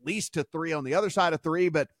on at least to 3 on the other side of 3,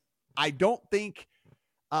 but I don't think,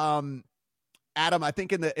 Adam, I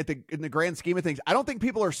think in the grand scheme of things, I don't think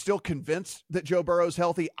people are still convinced that Joe Burrow's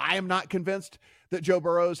healthy. I am not convinced that Joe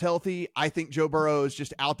Burrow's healthy. I think Joe Burrow is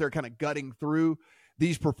just out there kind of gutting through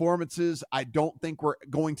these performances. I don't think we're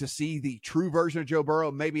going to see the true version of Joe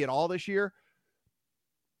Burrow maybe at all this year,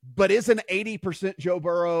 but is an 80% Joe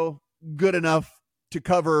Burrow good enough to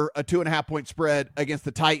cover a 2.5 point spread against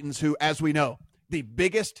the Titans, who, as we know, the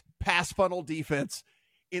biggest pass funnel defense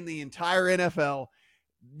in the entire NFL?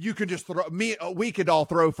 You can just we could all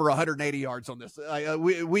throw for 180 yards on this.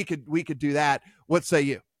 We could do that. What say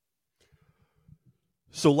you?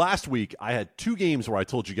 So last week I had 2 games where I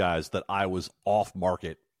told you guys that I was off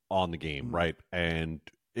market on the game, right? And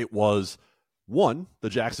it was one, the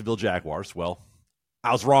Jacksonville Jaguars. Well,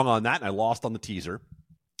 I was wrong on that, and I lost on the teaser.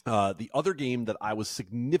 The other game that I was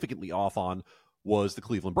significantly off on was the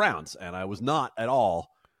Cleveland Browns, and I was not at all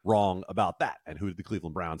wrong about that. And who did the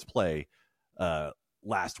Cleveland Browns play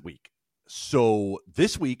last week? So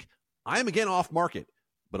this week, I am again off market,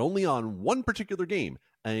 but only on one particular game,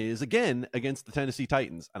 and it is again against the Tennessee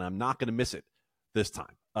Titans, and I'm not going to miss it this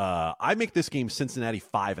time. I make this game Cincinnati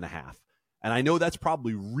 5.5. And I know that's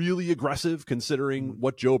probably really aggressive considering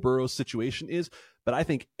what Joe Burrow's situation is, but I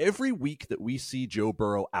think every week that we see Joe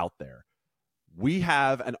Burrow out there, we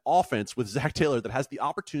have an offense with Zach Taylor that has the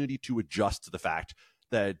opportunity to adjust to the fact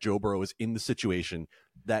that Joe Burrow is in the situation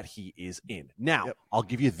that he is in. Now, I'll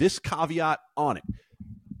give you this caveat on it.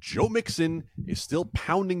 Joe Mixon is still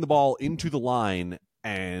pounding the ball into the line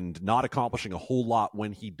and not accomplishing a whole lot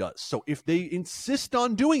when he does. So if they insist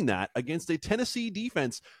on doing that against a Tennessee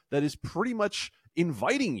defense that is pretty much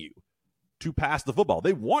inviting you to pass the football,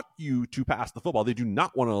 they want you to pass the football, they do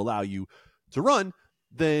not want to allow you to run,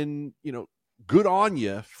 then, good on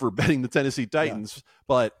you for betting the Tennessee Titans.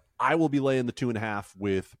 But I will be laying the 2.5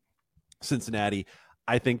 with Cincinnati.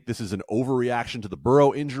 I think this is an overreaction to the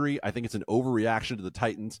Burrow injury. I think it's an overreaction to the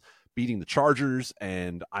Titans beating the Chargers,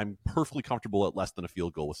 and I'm perfectly comfortable at less than a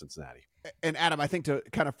field goal with Cincinnati. And Adam, I think to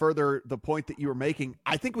kind of further the point that you were making,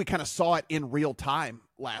 I think we kind of saw it in real time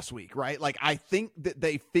last week, right? Like, I think that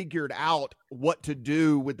they figured out what to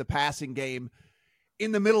do with the passing game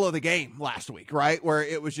in the middle of the game last week, right? Where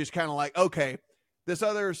it was just kind of like, okay, this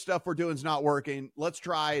other stuff we're doing is not working. Let's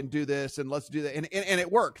try and do this, and let's do that. And it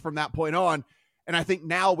worked from that point on. And I think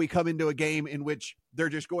now we come into a game in which they're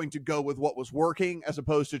just going to go with what was working as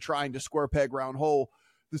opposed to trying to square peg round hole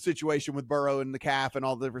the situation with Burrow and the calf and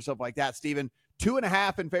all the different stuff like that. Steven,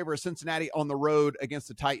 2.5 in favor of Cincinnati on the road against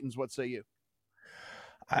the Titans. What say you?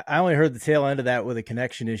 I only heard the tail end of that with a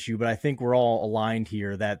connection issue, but I think we're all aligned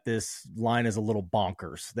here that this line is a little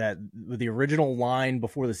bonkers. That with the original line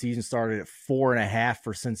before the season started at 4.5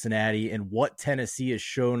 for Cincinnati, and what Tennessee has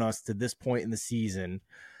shown us to this point in the season,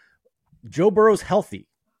 Joe Burrow's healthy.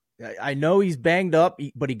 I know he's banged up,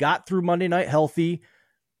 but he got through Monday night healthy,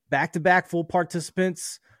 back-to-back full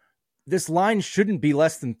participants. This line shouldn't be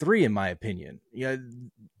less than 3, in my opinion.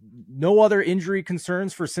 No other injury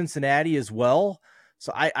concerns for Cincinnati as well.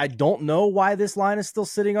 So I don't know why this line is still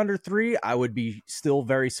sitting under 3. I would be still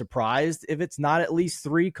very surprised if it's not at least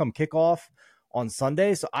 3 come kickoff on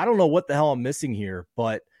Sunday. So I don't know what the hell I'm missing here,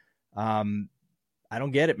 but I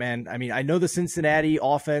don't get it, man. I mean, I know the Cincinnati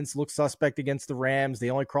offense looks suspect against the Rams. They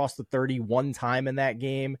only crossed the 30 one time in that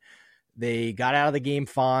game. They got out of the game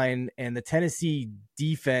fine, and the Tennessee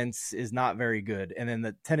defense is not very good. And then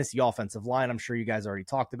the Tennessee offensive line, I'm sure you guys already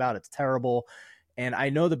talked about. It's terrible. And I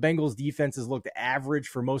know the Bengals defense has looked average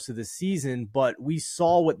for most of the season, but we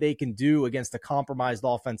saw what they can do against a compromised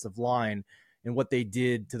offensive line and what they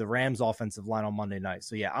did to the Rams offensive line on Monday night.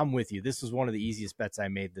 So yeah, I'm with you. This was one of the easiest bets I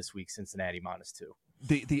made this week, Cincinnati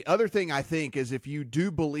 -2. The other thing I think is if you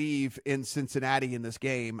do believe in Cincinnati in this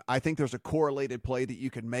game, I think there's a correlated play that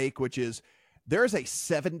you can make, which is there's a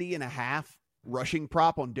 70.5 rushing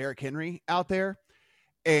prop on Derrick Henry out there.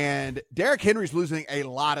 And Derrick Henry's losing a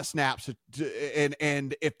lot of snaps,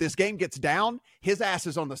 and if this game gets down, his ass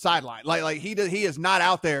is on the sideline. Like he is not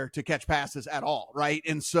out there to catch passes at all, right?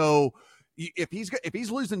 And so if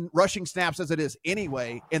he's losing rushing snaps as it is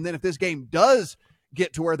anyway, and then if this game does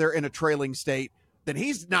get to where they're in a trailing state, then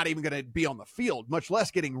he's not even going to be on the field, much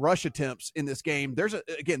less getting rush attempts in this game. There's a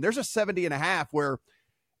 70.5 where,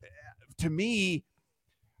 to me,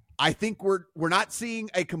 I think we're not seeing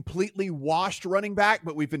a completely washed running back,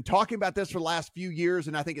 but we've been talking about this for the last few years,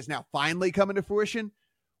 and I think it's now finally coming to fruition,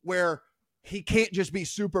 where he can't just be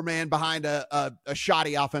Superman behind a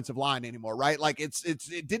shoddy offensive line anymore, right? Like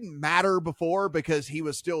it didn't matter before because he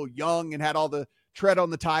was still young and had all the tread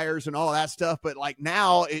on the tires and all that stuff, but like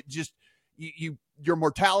now it just your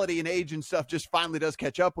mortality and age and stuff just finally does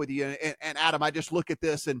catch up with you. And Adam, I just look at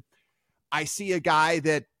this and I see a guy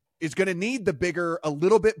that is going to need a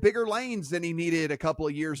little bit bigger lanes than he needed a couple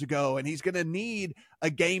of years ago. And he's going to need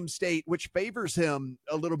a game state, which favors him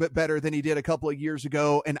a little bit better than he did a couple of years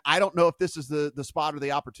ago. And I don't know if this is the spot or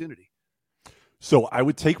the opportunity. So I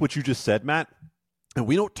would take what you just said, Matt, and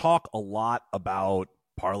we don't talk a lot about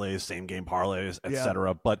parlays, same game parlays,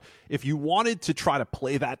 etc. But if you wanted to try to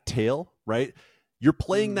play that tail, right, you're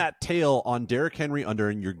playing that tail on Derrick Henry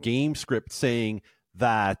under in your game script saying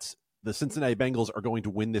that the Cincinnati Bengals are going to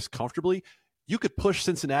win this comfortably. You could push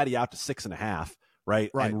Cincinnati out to 6.5, right?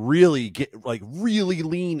 And really really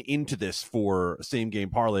lean into this for a same game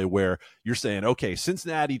parlay where you're saying, okay,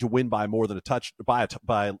 Cincinnati to win by more than just about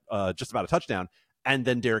a touchdown, and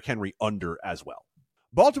then Derrick Henry under as well.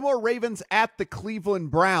 Baltimore Ravens at the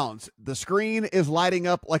Cleveland Browns. The screen is lighting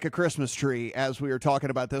up like a Christmas tree as we are talking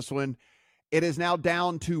about this one. It is now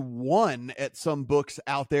down to 1 at some books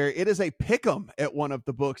out there. It is a pick'em at one of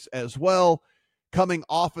the books as well. Coming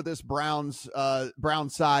off of this Browns side,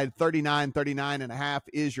 39.5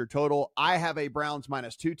 is your total. I have a Browns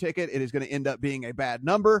 -2 ticket. It is going to end up being a bad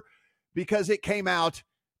number because it came out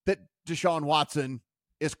that Deshaun Watson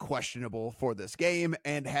is questionable for this game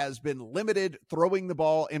and has been limited throwing the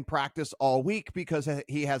ball in practice all week because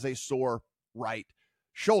he has a sore right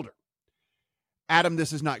shoulder. Adam,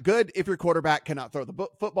 this is not good if your quarterback cannot throw the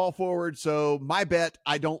football forward. So my bet,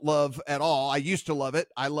 I don't love at all. I used to love it.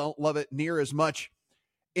 I don't love it near as much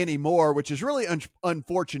anymore, which is really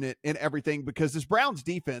unfortunate in everything because this Browns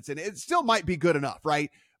defense, and it still might be good enough,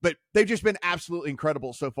 right? But they've just been absolutely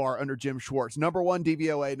incredible so far under Jim Schwartz. Number 1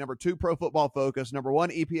 DVOA, number 2 Pro Football Focus, number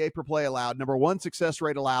 1 EPA per play allowed, number 1 success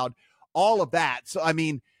rate allowed, all of that. So, I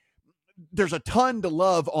mean, there's a ton to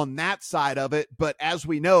love on that side of it, but as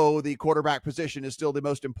we know, the quarterback position is still the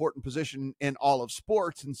most important position in all of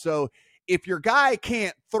sports. And so if your guy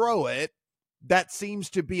can't throw it, that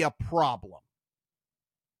seems to be a problem.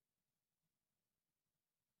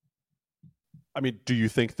 I mean, do you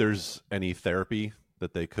think there's any therapy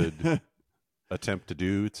that they could attempt to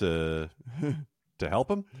do to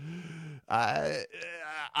help him? I've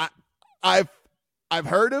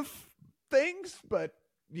heard of things, but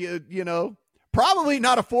you know, probably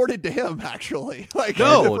not afforded to him actually. Like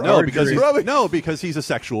because he's a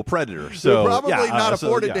sexual predator. So probably not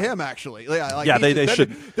afforded to him actually. They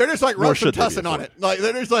should. They're just like rub some tussin on it. Like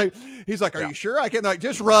they're just like he's like, are you sure I can like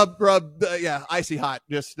just rub? Icy hot.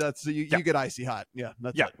 Just that's you get icy hot. Yeah,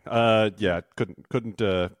 that's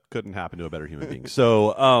couldn't happen to a better human being.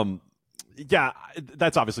 So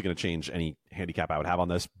that's obviously going to change any handicap I would have on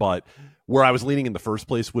this. But where I was leaning in the first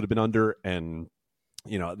place would have been under, and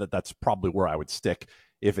you know, that's probably where I would stick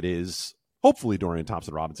if it is hopefully Dorian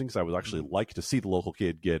Thompson-Robinson, because I would actually like to see the local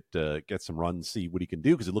kid get some runs, see what he can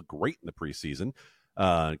do, because he looked great in the preseason.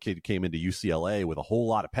 Kid came into UCLA with a whole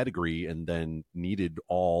lot of pedigree and then needed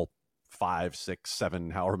all 5, 6, 7,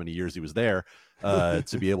 however many years he was there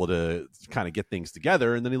to be able to kind of get things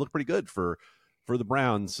together. And then he looked pretty good for the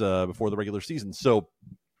Browns before the regular season. So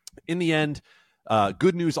in the end,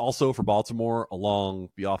 good news also for Baltimore along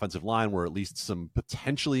the offensive line, where at least some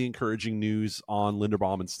potentially encouraging news on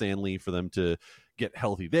Linderbaum and Stanley for them to get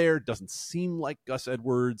healthy there. Doesn't seem like Gus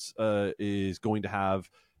Edwards is going to have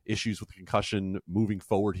issues with concussion moving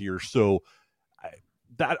forward here. So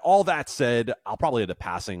all that said, I'll probably end up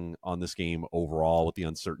passing on this game overall with the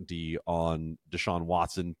uncertainty on Deshaun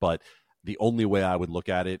Watson, but the only way I would look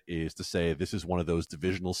at it is to say this is one of those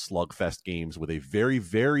divisional slugfest games with a very,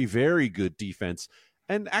 very, very good defense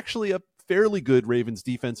and actually a fairly good Ravens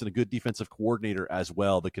defense and a good defensive coordinator as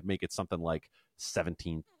well that could make it something like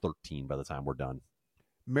 17-13 by the time we're done.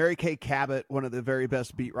 Mary Kay Cabot, one of the very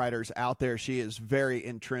best beat writers out there, she is very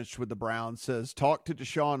entrenched with the Browns, says, talk to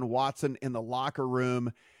Deshaun Watson in the locker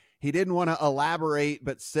room. He didn't want to elaborate,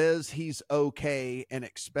 but says he's okay and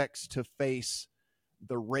expects to face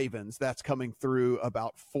the Ravens. That's coming through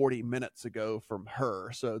about 40 minutes ago from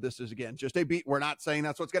her. So this is, again, just a beat. We're not saying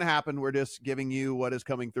that's what's going to happen. We're just giving you what is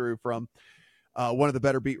coming through from one of the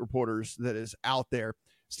better beat reporters that is out there.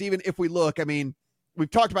 Steven, if we look, I mean, we've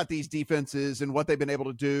talked about these defenses and what they've been able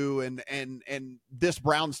to do, and this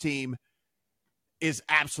Browns team, is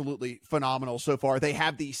absolutely phenomenal so far. They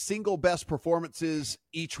have the single best performances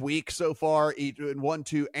each week so far, in 1,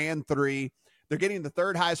 2, and 3. They're getting the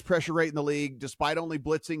third highest pressure rate in the league, despite only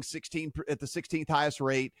blitzing 16 at the 16th highest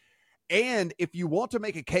rate. And if you want to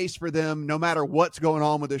make a case for them, no matter what's going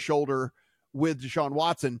on with his shoulder with Deshaun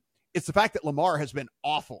Watson, it's the fact that Lamar has been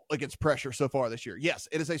awful against pressure so far this year. Yes,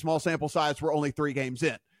 it is a small sample size. We're only 3 games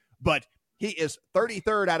in, but he is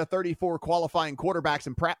 33rd out of 34 qualifying quarterbacks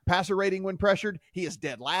in passer rating when pressured. He is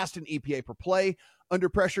dead last in EPA per play under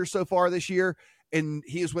pressure so far this year. And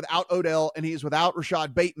he is without Odell, and he is without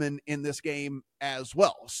Rashad Bateman in this game as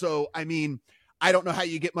well. So, I mean, I don't know how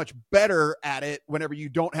you get much better at it whenever you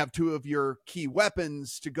don't have 2 of your key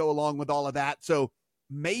weapons to go along with all of that. So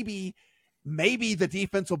maybe the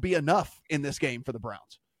defense will be enough in this game for the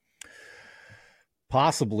Browns.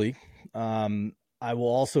 Possibly. I will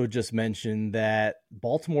also just mention that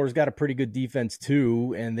Baltimore's got a pretty good defense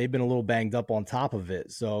too, and they've been a little banged up on top of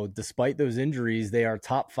it. So despite those injuries, they are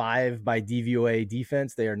top 5 by DVOA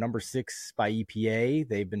defense. They are number 6 by EPA.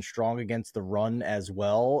 They've been strong against the run as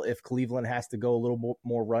well. If Cleveland has to go a little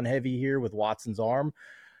more run heavy here with Watson's arm,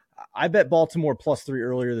 I bet Baltimore +3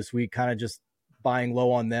 earlier this week, kind of just buying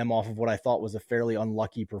low on them off of what I thought was a fairly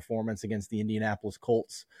unlucky performance against the Indianapolis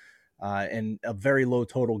Colts. And a very low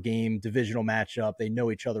total game, divisional matchup. They know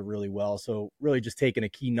each other really well. So really just taking a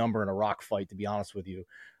key number in a rock fight, to be honest with you.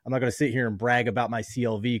 I'm not going to sit here and brag about my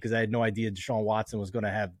CLV because I had no idea Deshaun Watson was going to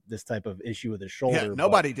have this type of issue with his shoulder. Yeah,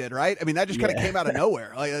 nobody did, right? I mean, that just kind of came out of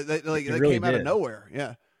nowhere. That really came out of nowhere.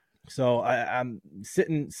 Yeah. So I'm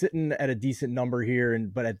sitting at a decent number here.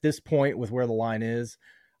 But at this point with where the line is,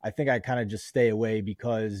 I think I kind of just stay away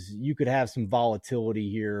because you could have some volatility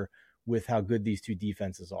here with how good these 2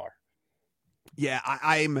 defenses are. Yeah,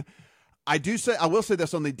 I will say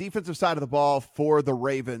this on the defensive side of the ball for the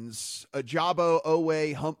Ravens. Ajabo,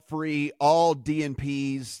 Owe, Humphrey, all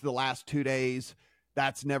DNPs the last 2 days.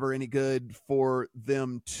 That's never any good for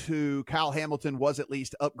them too. Kyle Hamilton was at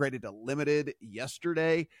least upgraded to limited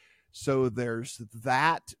yesterday. So there's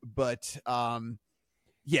that. But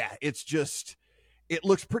yeah, it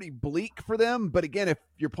looks pretty bleak for them. But again, if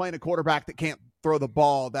you're playing a quarterback that can't throw the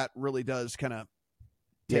ball, that really does kind of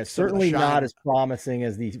certainly not as promising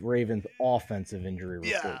as the Ravens offensive injury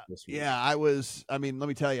report this week. Yeah, let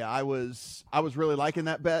me tell you, I was really liking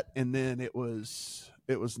that bet, and then it was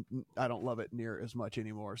I don't love it near as much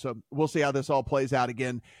anymore. So we'll see how this all plays out.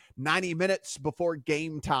 Again, 90 minutes before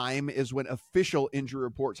game time is when official injury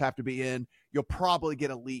reports have to be in. You'll probably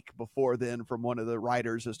get a leak before then from one of the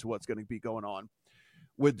writers as to what's going to be going on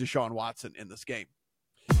with Deshaun Watson in this game.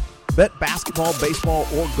 Bet basketball, baseball,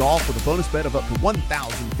 or golf with a bonus bet of up to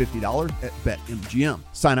 $1,050 at BetMGM.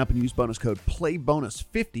 Sign up and use bonus code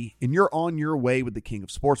PLAYBONUS50 and you're on your way with the king of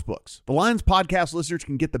sportsbooks. The Lions podcast listeners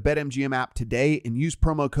can get the BetMGM app today and use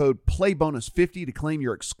promo code PLAYBONUS50 to claim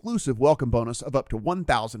your exclusive welcome bonus of up to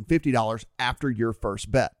 $1,050 after your first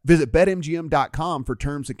bet. Visit BetMGM.com for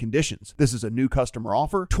terms and conditions. This is a new customer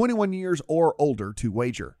offer, 21 years or older to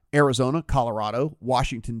wager. Arizona, Colorado,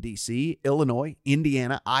 Washington, D.C., Illinois,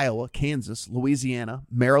 Indiana, Iowa, Kansas, Louisiana,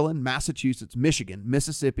 Maryland, Massachusetts, Michigan,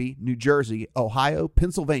 Mississippi, New Jersey, Ohio,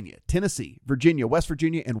 Pennsylvania, Tennessee, Virginia, West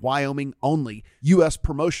Virginia, and Wyoming only. U.S.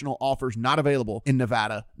 promotional offers not available in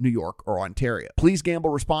Nevada, New York, or Ontario. Please gamble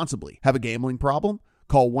responsibly. Have a gambling problem?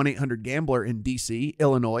 Call 1-800-GAMBLER in D.C.,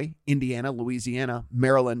 Illinois, Indiana, Louisiana,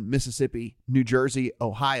 Maryland, Mississippi, New Jersey,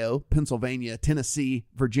 Ohio, Pennsylvania, Tennessee,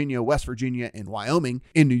 Virginia, West Virginia, and Wyoming.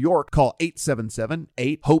 In New York, call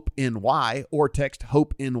 877-8-HOPE-NY or text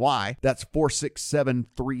HOPE-NY. That's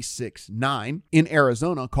 467-369. In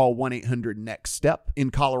Arizona, call 1-800-NEXT-STEP.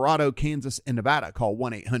 In Colorado, Kansas, and Nevada, call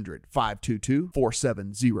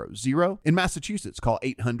 1-800-522-4700. In Massachusetts, call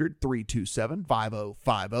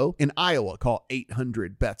 800-327-5050. In Iowa, call 800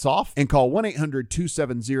 bets off and call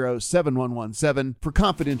 1-800-270-7117 for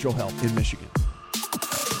confidential help in Michigan.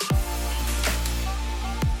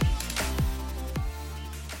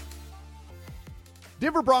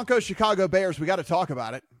 Denver Broncos, Chicago Bears. We got to talk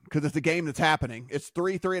about it because it's the game that's happening. It's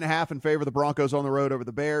 3.5 in favor of the Broncos on the road over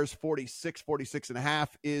the Bears. 46.5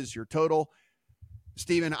 is your total.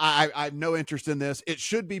 Steven, I have no interest in this. It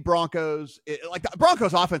should be Broncos. The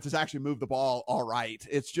Broncos offense has actually moved the ball all right.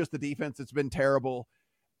 It's just the defense that's been terrible.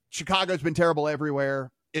 Chicago's been terrible everywhere.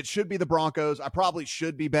 It should be the Broncos. I probably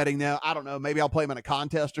should be betting them. I don't know. Maybe I'll play them in a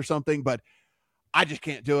contest or something, but I just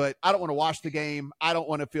can't do it. I don't want to watch the game. I don't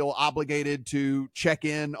want to feel obligated to check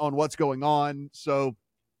in on what's going on. So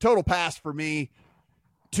total pass for me.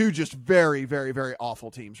 2 just very, very, very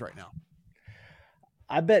awful teams right now.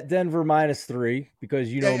 I bet Denver -3 because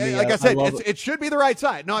me. Like I said, it should be the right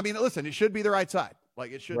side. No, I mean, listen, it should be the right side.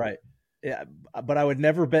 Like it should. Right. Yeah, but I would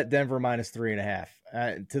never bet Denver minus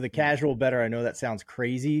 3.5. To the casual bettor, I know that sounds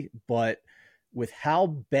crazy, but with how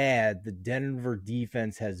bad the Denver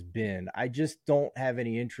defense has been, I just don't have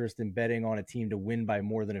any interest in betting on a team to win by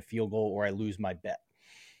more than a field goal or I lose my bet.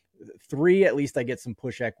 3, at least I get some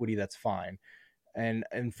push equity. That's fine. And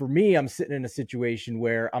for me, I'm sitting in a situation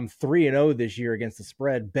where I'm 3-0 this year against the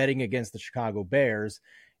spread, betting against the Chicago Bears.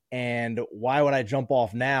 And why would I jump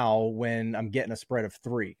off now when I'm getting a spread of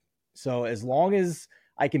 3? So as long as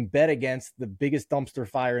I can bet against the biggest dumpster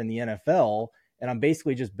fire in the NFL, and I'm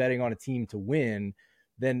basically just betting on a team to win,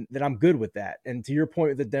 then I'm good with that. And to your point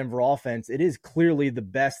with the Denver offense, it is clearly the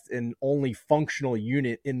best and only functional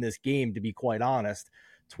unit in this game, to be quite honest.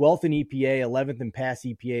 12th in EPA, 11th in pass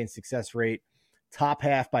EPA and success rate, top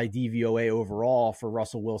half by DVOA overall for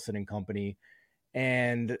Russell Wilson and company.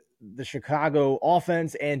 And the Chicago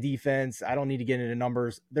offense and defense, I don't need to get into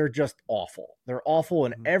numbers. They're just awful. They're awful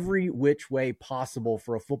in every which way possible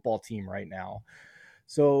for a football team right now.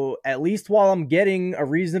 So at least while I'm getting a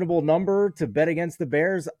reasonable number to bet against the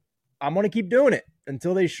Bears, I'm going to keep doing it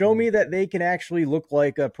until they show me that they can actually look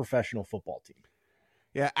like a professional football team.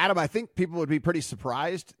 Yeah, Adam, I think people would be pretty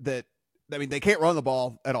surprised that, I mean, they can't run the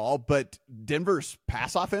ball at all, but Denver's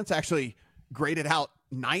pass offense actually graded out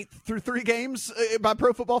 9th through 3 games by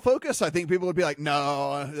Pro Football Focus. I think people would be like,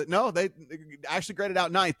 no, they actually graded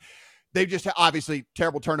out 9th. They've just obviously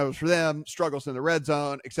terrible turnovers for them, struggles in the red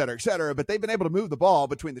zone, et cetera, but they've been able to move the ball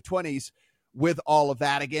between the 20s with all of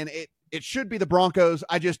that. Again, it should be the Broncos.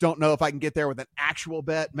 I just don't know if I can get there with an actual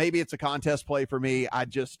bet. Maybe it's a contest play for me. I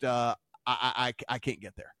just, I can't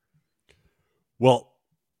get there. Well,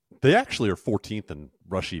 they actually are 14th in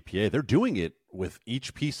rush EPA. They're doing it with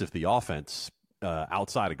each piece of the offense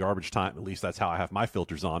outside of garbage time. At least that's how I have my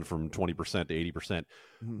filters on, from 20% to 80%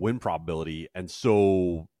 win probability. And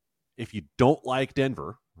so if you don't like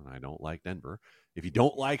Denver, and I don't like Denver, if you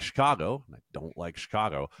don't like Chicago, and I don't like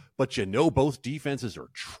Chicago, but you know both defenses are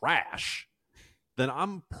trash, then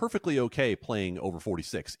I'm perfectly okay playing over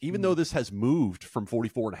 46. Even though this has moved from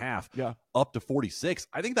 44.5 up to 46,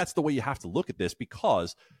 I think that's the way you have to look at this,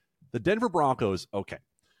 because the Denver Broncos, okay,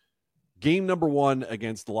 game number 1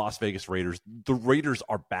 against the Las Vegas Raiders, the Raiders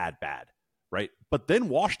are bad, right? But then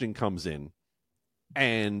Washington comes in,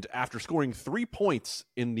 and after scoring 3 points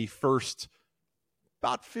in the first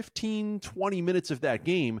about 15, 20 minutes of that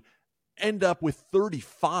game, end up with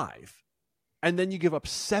 35. And then you give up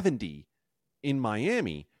 70 in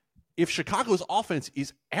Miami. If Chicago's offense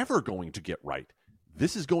is ever going to get right,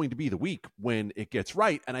 this is going to be the week when it gets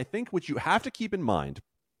right. And I think what you have to keep in mind,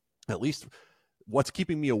 at least what's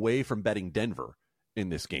keeping me away from betting Denver in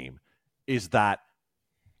this game, is that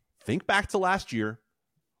think back to last year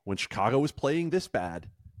when Chicago was playing this bad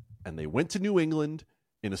and they went to New England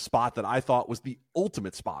in a spot that I thought was the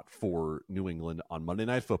ultimate spot for New England on Monday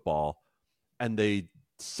Night Football. And they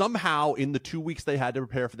somehow, in the 2 weeks they had to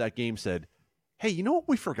prepare for that game, said, hey, you know what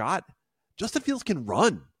we forgot? Justin Fields can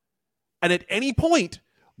run. And at any point,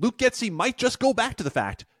 Luke Getsy might just go back to the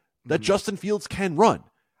fact that Justin Fields can run.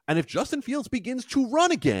 And if Justin Fields begins to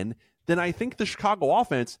run again, then I think the Chicago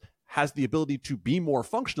offense has the ability to be more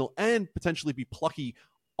functional and potentially be plucky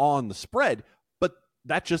on the spread. But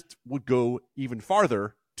that just would go even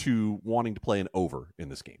farther to wanting to play an over in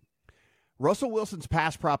this game. Russell Wilson's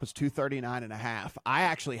pass prop is 239.5. I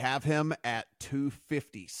actually have him at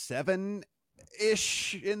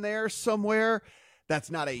 257-ish in there somewhere. That's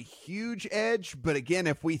not a huge edge, but again,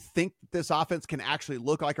 if we think this offense can actually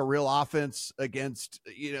look like a real offense against,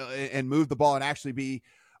 and move the ball and actually be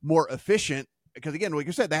more efficient, because again, like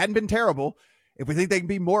you said, they hadn't been terrible. If we think they can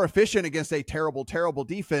be more efficient against a terrible, terrible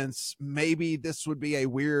defense, maybe this would be a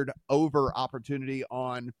weird over opportunity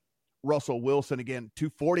on Russell Wilson. Again,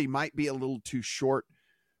 240 might be a little too short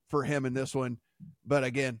for him in this one, but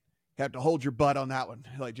again, have to hold your butt on that one.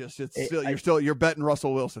 Like, just you're betting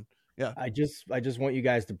Russell Wilson. Yeah. I just want you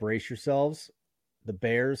guys to brace yourselves. The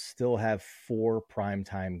Bears still have 4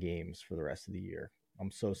 primetime games for the rest of the year. I'm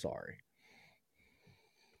so sorry.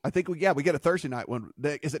 I think we get a Thursday night one.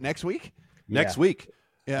 Is it next week? Next week.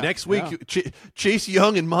 Yeah. Next week, yeah. Chase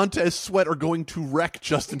Young and Montez Sweat are going to wreck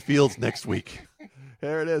Justin Fields next week.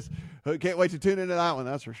 There it is. Can't wait to tune into that one,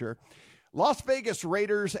 that's for sure. Las Vegas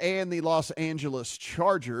Raiders and the Los Angeles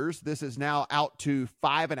Chargers. This is now out to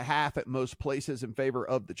 5.5 at most places in favor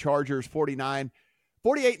of the Chargers.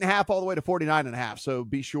 48.5 all the way to 49.5. So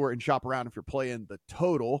be sure and shop around if you're playing the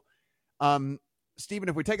total. Stephen,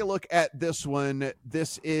 if we take a look at this one,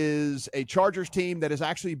 this is a Chargers team that has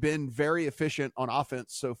actually been very efficient on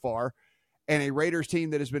offense so far, and a Raiders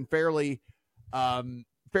team that has been fairly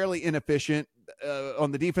inefficient.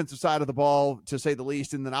 on the defensive side of the ball, to say the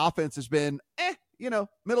least. And then offense has been,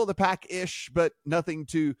 middle of the pack-ish, but nothing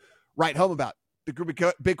to write home about.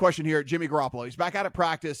 The big question here, Jimmy Garoppolo. He's back out at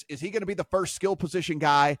practice. Is he going to be the first skill position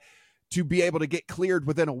guy to be able to get cleared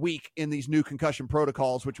within a week in these new concussion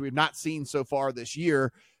protocols, which we've not seen so far this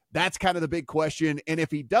year? That's kind of the big question. And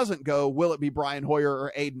if he doesn't go, will it be Brian Hoyer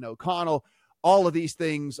or Aiden O'Connell? All of these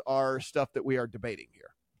things are stuff that we are debating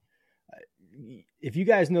here. If you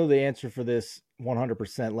guys know the answer for this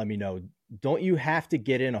 100%, let me know. Don't you have to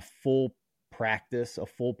get in a full practice, a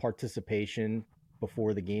full participation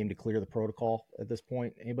before the game to clear the protocol at this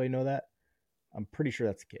point? Anybody know that? I'm pretty sure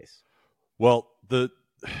that's the case. Well,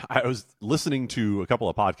 I was listening to a couple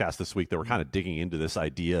of podcasts this week that were kind of digging into this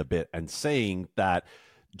idea a bit and saying that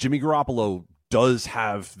Jimmy Garoppolo does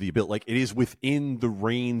have the ability, like it is within the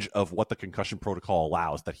range of what the concussion protocol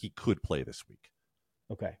allows, that he could play this week.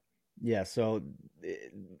 Okay. Yeah, so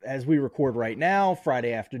as we record right now,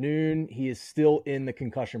 Friday afternoon, he is still in the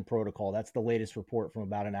concussion protocol. That's the latest report from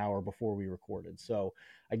about an hour before we recorded. So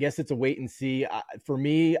I guess it's a wait and see. For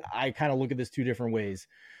me, I kind of look at this two different ways.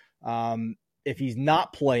 If he's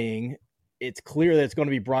not playing, it's clear that it's going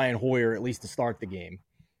to be Brian Hoyer, at least to start the game.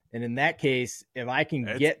 And in that case, if I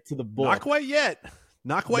can get to the book. Not quite yet.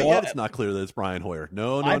 Not quite yet. It's not clear that it's Brian Hoyer.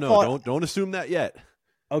 No. Don't assume that yet.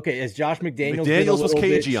 Okay, is Josh McDaniels was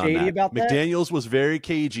cagey on that. About that? McDaniels was very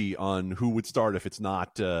cagey on who would start if it's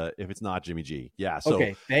not Jimmy G. Yeah. So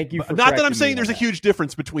okay, thank you for not that I'm saying there's a huge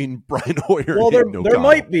difference between Brian Hoyer and Aiden there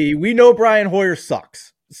might be. We know Brian Hoyer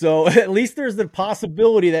sucks. So at least there's the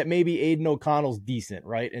possibility that maybe Aiden O'Connell's decent,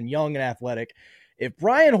 right? And young and athletic. If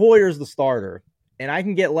Brian Hoyer's the starter and I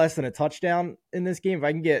can get less than a touchdown in this game, if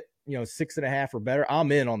I can get 6.5 or better, I'm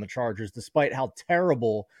in on the Chargers, despite how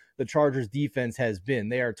terrible the Chargers defense has been.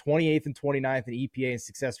 They are 28th and 29th in EPA and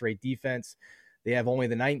success rate defense. They have only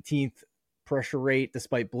the 19th pressure rate,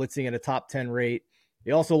 despite blitzing at a top 10 rate.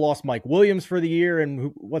 They also lost Mike Williams for the year,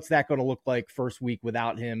 and what's that going to look like first week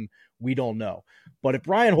without him? We don't know. But if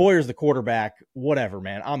Brian Hoyer's the quarterback, whatever,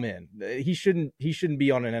 man, I'm in. He shouldn't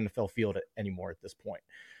be on an NFL field anymore at this point.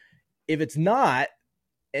 If it's not,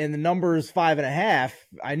 and the number is 5.5,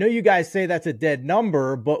 I know you guys say that's a dead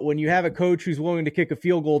number, but when you have a coach who's willing to kick a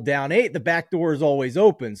field goal down 8, the back door is always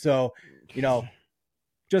open. So,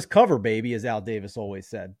 just cover, baby, as Al Davis always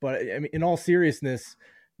said. But I mean, in all seriousness,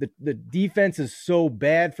 the defense is so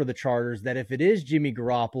bad for the Chargers that if it is Jimmy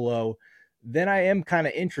Garoppolo, then I am kind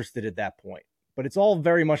of interested at that point. But it's all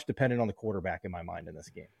very much dependent on the quarterback in my mind in this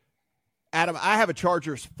game. Adam, I have a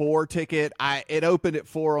Chargers 4 ticket. It opened at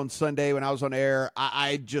 4 on Sunday when I was on air.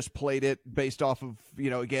 I just played it based off of,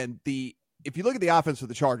 again, if you look at the offense of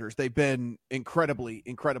the Chargers, they've been incredibly,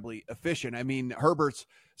 incredibly efficient. I mean, Herbert's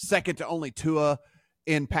second to only Tua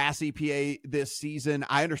in pass EPA this season.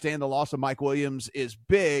 I understand the loss of Mike Williams is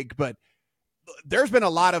big, but there's been a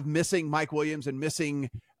lot of missing Mike Williams and missing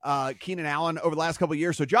Keenan Allen over the last couple of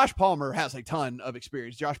years. So Josh Palmer has a ton of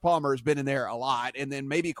experience. Josh Palmer has been in there a lot. And then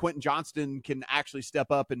maybe Quentin Johnston can actually step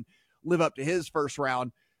up and live up to his first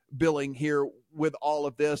round billing here with all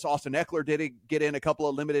of this. Austin Eckler did get in a couple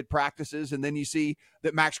of limited practices. And then you see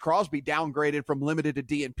that Max Crosby downgraded from limited to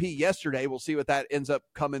DNP yesterday. We'll see what that ends up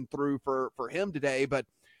coming through for him today. But,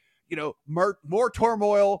 more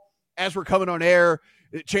turmoil as we're coming on air.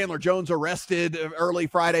 Chandler Jones arrested early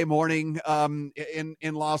Friday morning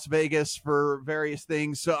in Las Vegas for various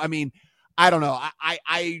things. So, I mean, I don't know.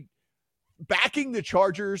 I backing the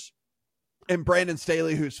Chargers and Brandon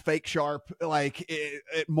Staley, who's fake sharp, like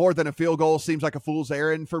it more than a field goal seems like a fool's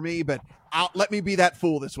errand for me, but let me be that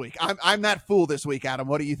fool this week. I'm that fool this week, Adam.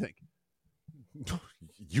 What do you think?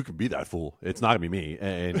 You can be that fool. It's not going to be me.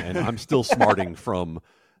 And I'm still smarting from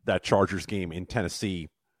that Chargers game in Tennessee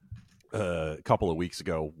a couple of weeks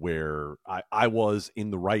ago where I was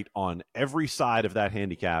in the right on every side of that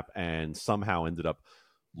handicap and somehow ended up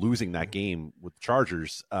losing that game with the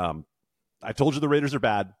Chargers. I told you the Raiders are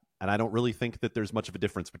bad, and I don't really think that there's much of a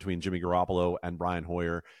difference between Jimmy Garoppolo and Brian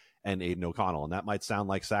Hoyer and Aiden O'Connell. And that might sound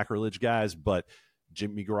like sacrilege, guys, but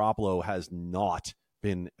Jimmy Garoppolo has not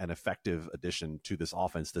been an effective addition to this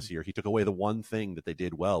offense this year. He took away the one thing that they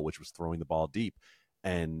did well, which was throwing the ball deep.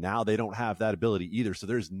 And now they don't have that ability either. So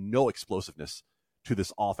there's no explosiveness to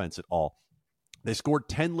this offense at all. They scored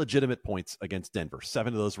 10 legitimate points against Denver.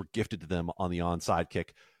 7 of those were gifted to them on the onside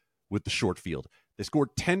kick with the short field. They scored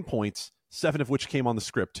 10 points, 7 of which came on the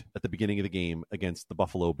script at the beginning of the game against the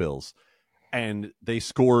Buffalo Bills. And they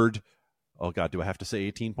scored, oh God, do I have to say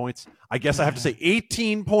 18 points? I guess I have to say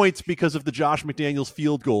 18 points because of the Josh McDaniels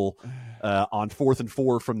field goal on 4th and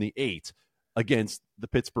 4 from the 8 against the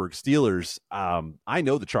Pittsburgh Steelers. I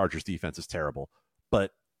know the Chargers defense is terrible,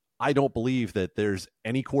 but I don't believe that there's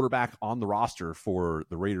any quarterback on the roster for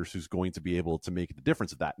the Raiders who's going to be able to make the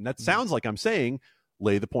difference of that. And that sounds like I'm saying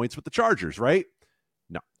lay the points with the Chargers, right?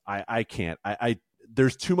 No, I can't.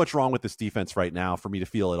 There's too much wrong with this defense right now for me to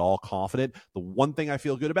feel at all confident. The one thing I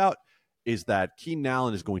feel good about is that Keenan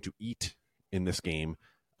Allen is going to eat in this game.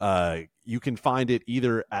 You can find it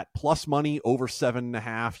either at plus money over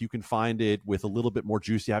 7.5. You can find it with a little bit more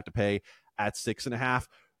juice you have to pay at 6.5.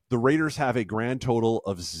 The Raiders have a grand total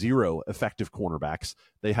of 0 effective cornerbacks.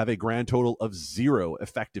 They have a grand total of 0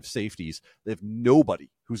 effective safeties. They have nobody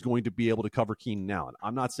who's going to be able to cover Keenan Allen.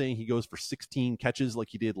 I'm not saying he goes for 16 catches like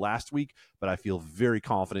he did last week, but I feel very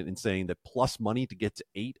confident in saying that plus money to get to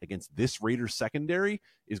 8 against this Raiders secondary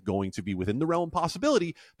is going to be within the realm of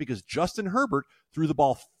possibility, because Justin Herbert threw the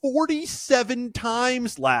ball 47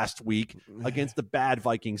 times last week against the bad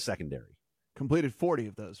Vikings secondary. Completed 40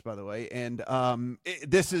 of those, by the way. And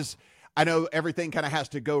this is, I know everything kind of has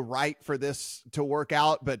to go right for this to work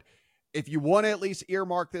out, but if you want to at least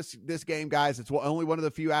earmark this game, guys, it's only one of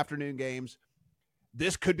the few afternoon games.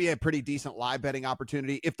 This could be a pretty decent live betting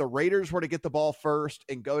opportunity. If the Raiders were to get the ball first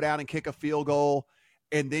and go down and kick a field goal,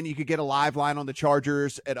 and then you could get a live line on the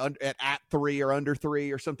Chargers at 3 or under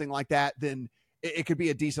 3 or something like that, then it could be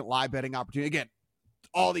a decent live betting opportunity. Again,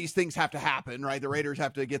 all these things have to happen, right? The Raiders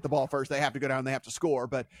have to get the ball first. They have to go down. They have to score,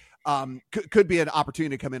 but could be an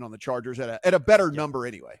opportunity to come in on the Chargers at a better number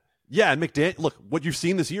anyway. Yeah, and look, what you've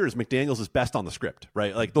seen this year is McDaniels is best on the script,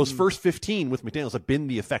 right? Like those first 15 with McDaniels have been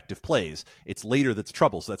the effective plays. It's later that's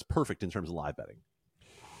trouble, so that's perfect in terms of live betting.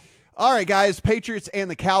 All right, guys, Patriots and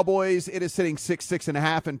the Cowboys. It is sitting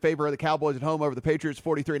 6.5 in favor of the Cowboys at home over the Patriots.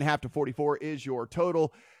 43.5 to 44 is your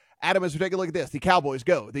total. Adam, as we take a look at this, the Cowboys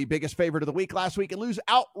go the biggest favorite of the week last week and lose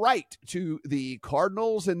outright to the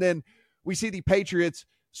Cardinals. And then we see the Patriots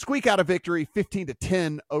squeak out a victory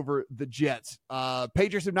 15-10 over the Jets.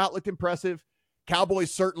 Patriots have not looked impressive.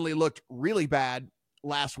 Cowboys certainly looked really bad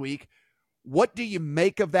last week. What do you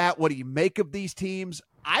make of that? What do you make of these teams?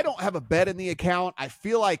 I don't have a bet in the account. I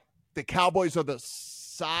feel like the Cowboys are the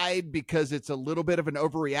side because it's a little bit of an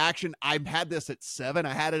overreaction. I've had this at 7.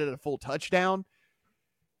 I had it at a full touchdown.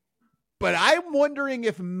 But I'm wondering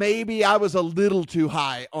if maybe I was a little too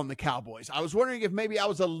high on the Cowboys. I was wondering if maybe I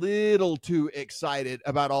was a little too excited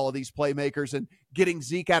about all of these playmakers and getting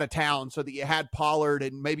Zeke out of town so that you had Pollard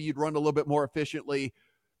and maybe you'd run a little bit more efficiently.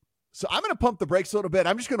 So I'm going to pump the brakes a little bit.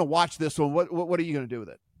 I'm just going to watch this one. What are you going to do with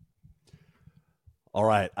it? All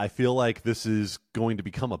right. I feel like this is going to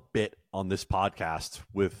become a bit on this podcast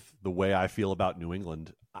with the way I feel about New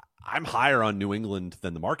England. I'm higher on New England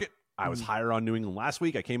than the market. I was higher on New England last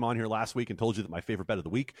week. I came on here last week and told you that my favorite bet of the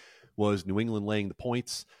week was New England laying the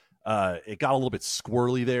points. It got a little bit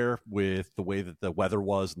squirrely there with the way that the weather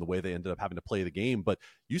was and the way they ended up having to play the game. But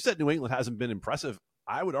you said New England hasn't been impressive.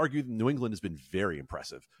 I would argue that New England has been very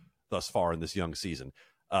impressive thus far in this young season.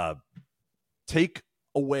 Take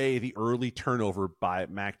away the early turnover by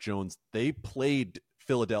Mac Jones. They played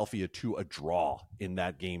Philadelphia to a draw in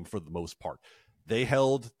that game for the most part. They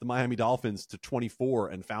held the Miami Dolphins to 24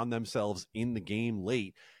 and found themselves in the game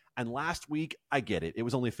late. And last week, I get it. It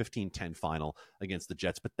was only a 15-10 final against the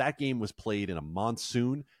Jets, but that game was played in a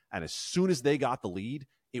monsoon. And as soon as they got the lead,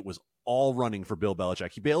 it was all running for Bill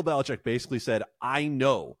Belichick. Bill Belichick basically said, I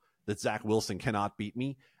know that Zach Wilson cannot beat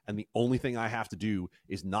me, and the only thing I have to do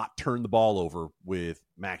is not turn the ball over with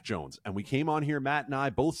Mac Jones. And we came on here, Matt and I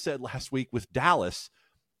both said last week with Dallas,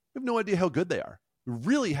 we have no idea how good they are. We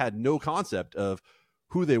really had no concept of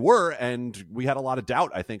who they were, and we had a lot of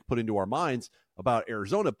doubt, I think, put into our minds about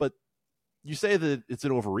Arizona. But you say that it's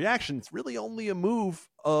an overreaction. It's really only a move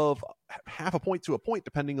of half a point to a point,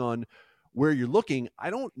 depending on where you're looking.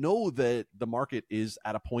 I don't know that the market is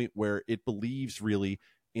at a point where it believes really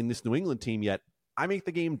in this New England team yet. I make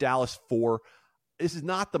the game Dallas 4. This is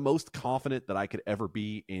not the most confident that I could ever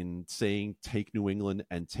be in saying take New England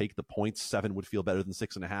and take the points. 7 would feel better than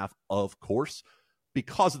 6.5, of course,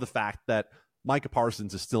 because of the fact that Micah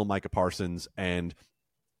Parsons is still Micah Parsons, and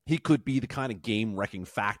he could be the kind of game-wrecking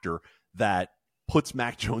factor that puts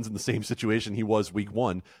Mac Jones in the same situation he was week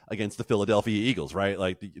 1 against the Philadelphia Eagles, right?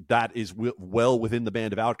 Like that is well within the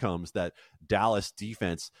band of outcomes that Dallas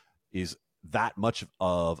defense is that much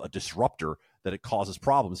of a disruptor that it causes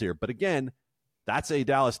problems here. But again, that's a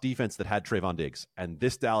Dallas defense that had Trayvon Diggs, and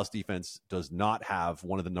this Dallas defense does not have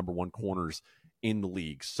one of the number 1 corners in the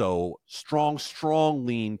league. So strong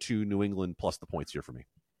lean to New England plus the points here for me.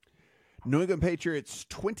 New England Patriots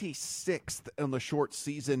 26th on the short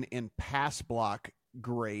season in pass block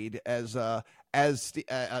grade. As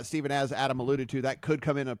Stephen, as Adam alluded to, that could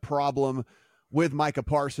come in a problem with Micah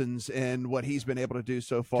Parsons and what he's been able to do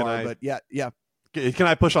so far. But yeah. Can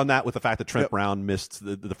I push on that with the fact that Trent Brown missed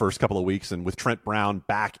the first couple of weeks, and with Trent Brown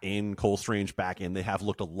back in, Cole Strange back in, they have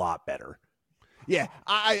looked a lot better. Yeah,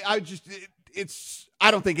 I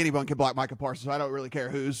don't think anyone can block Micah Parsons. I don't really care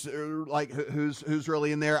who's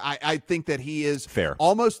really in there. I think that he is fair,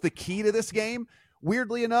 almost the key to this game.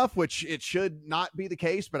 Weirdly enough, which it should not be the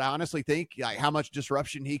case, but I honestly think how much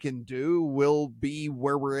disruption he can do will be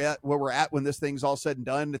where we're at when this thing's all said and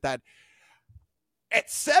done. At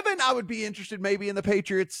 7, I would be interested maybe in the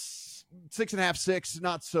Patriots. 6.5, 6,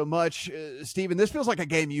 not so much. Steven, this feels like a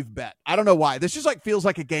game you've bet. I don't know why. This just feels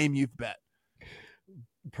like a game you've bet.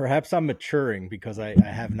 Perhaps I'm maturing because I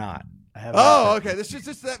have not. Okay.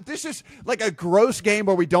 This is like a gross game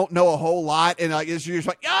where we don't know a whole lot, and you're just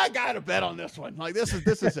like, I got to bet on this one. Like this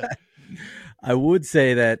is it. I would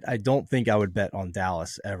say that I don't think I would bet on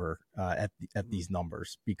Dallas ever at these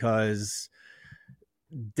numbers, because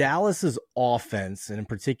Dallas's offense, and in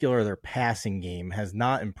particular their passing game, has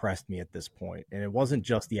not impressed me at this point. And it wasn't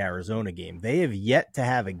just the Arizona game. They have yet to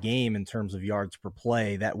have a game in terms of yards per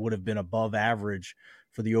play that would have been above average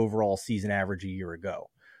for the overall season average a year ago.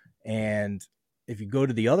 And if you go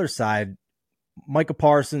to the other side, Micah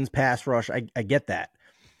Parsons, pass rush, I get that.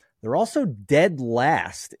 They're also dead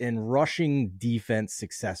last in rushing defense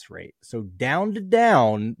success rate. So down to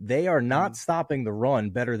down, they are not stopping the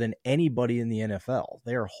run better than anybody in the NFL.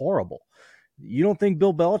 They are horrible. You don't think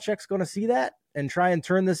Bill Belichick's going to see that and try and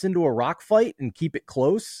turn this into a rock fight and keep it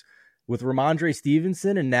close with Ramondre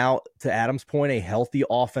Stevenson and now, to Adam's point, a healthy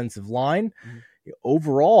offensive line?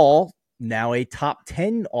 Overall, now a top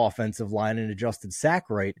 10 offensive line in adjusted sack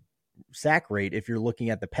rate if you're looking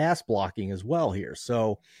at the pass blocking as well here.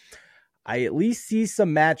 So I at least see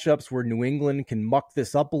some matchups where New England can muck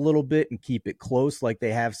this up a little bit and keep it close like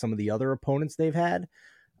they have some of the other opponents they've had.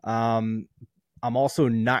 I'm also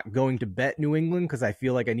not going to bet New England because I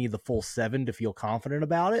feel like I need the full 7 to feel confident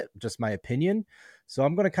about it. Just my opinion. So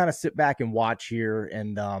I'm going to kind of sit back and watch here.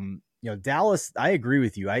 And, Dallas, I agree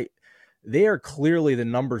with you. They are clearly the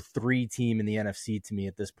number 3 team in the NFC to me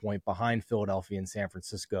at this point, behind Philadelphia and San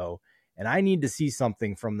Francisco. And I need to see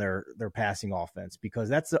something from their passing offense, because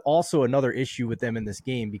that's also another issue with them in this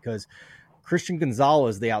game, because Christian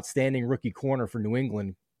Gonzalez, the outstanding rookie corner for New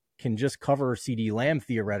England, can just cover CeeDee Lamb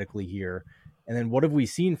theoretically here. And then what have we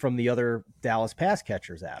seen from the other Dallas pass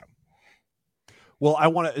catchers, Adam? Well,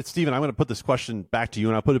 Steven, I'm going to put this question back to you,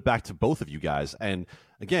 and I'll put it back to both of you guys. And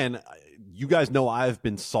again, you guys know I've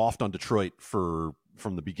been soft on Detroit from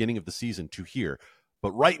the beginning of the season to here.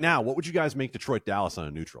 But right now, what would you guys make Detroit-Dallas on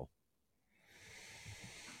a neutral?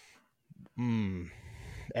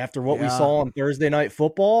 After what we saw on Thursday Night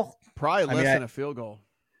Football? Probably less than a field goal.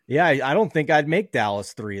 Yeah, I don't think I'd make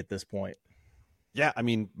Dallas 3 at this point. Yeah, I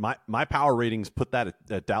mean, my power ratings put that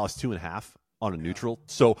at Dallas 2.5 on a neutral.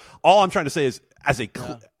 So all I'm trying to say is, as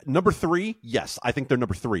number 3, yes, I think they're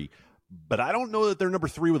number 3. But I don't know that they're number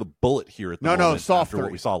 3 with a bullet here at the moment soft after 3.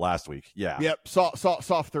 What we saw last week. Yeah. Yep,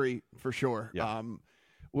 soft 3 for sure. Yeah.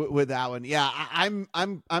 With that one, yeah, I'm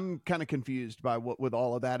kind of confused by with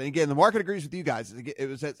all of that. And again, the market agrees with you guys. It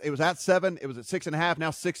was at 7, it was at 6.5.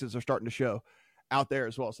 Now 6s are starting to show out there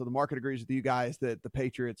as well. So the market agrees with you guys that the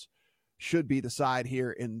Patriots should be the side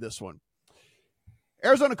here in this one.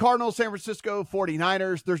 Arizona Cardinals, San Francisco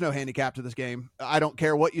 49ers. There's no handicap to this game. I don't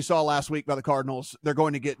care what you saw last week by the Cardinals. They're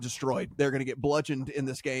going to get destroyed. They're going to get bludgeoned in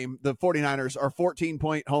this game. The 49ers are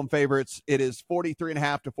 14-point home favorites. It is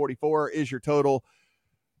 43.5 to 44 is your total.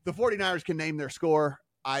 The 49ers can name their score.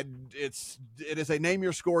 It is a name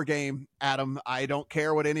your score game, Adam. I don't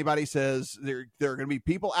care what anybody says. There are going to be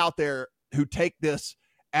people out there who take this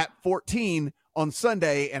at 14 on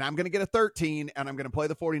Sunday, and I'm going to get a 13, and I'm going to play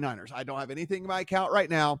the 49ers. I don't have anything in my account right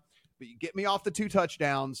now, but you get me off the 2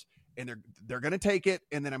 touchdowns, and they're going to take it,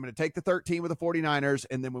 and then I'm going to take the 13 with the 49ers,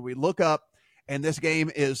 and then when we look up, and this game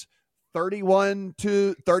is 31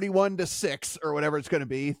 to 6 or whatever it's going to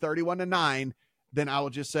be, 31 to 9, then I will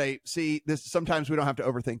just say, see, this sometimes we don't have to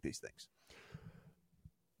overthink these things.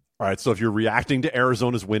 All right, so if you're reacting to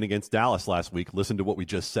Arizona's win against Dallas last week, listen to what we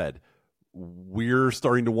just said. We're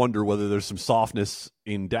starting to wonder whether there's some softness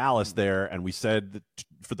in Dallas there, and we said that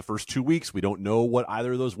for the first 2 weeks, we don't know what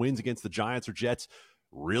either of those wins against the Giants or Jets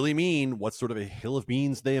really mean, what sort of a hill of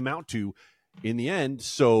beans they amount to in the end.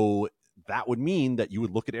 So that would mean that you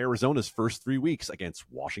would look at Arizona's first 3 weeks against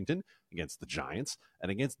Washington, against the Giants,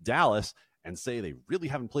 and against Dallas, and say they really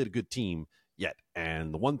haven't played a good team yet.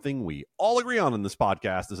 And the one thing we all agree on in this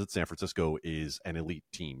podcast is that San Francisco is an elite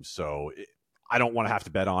team. So I don't want to have to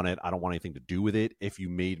bet on it. I don't want anything to do with it. If you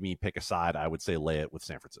made me pick a side, I would say lay it with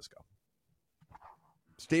San Francisco.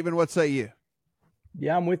 Steven, what say you?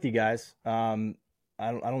 Yeah, I'm with you guys. I'm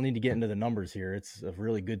I don't need to get into the numbers here. It's a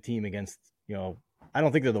really good team against, I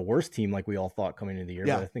don't think they're the worst team like we all thought coming into the year,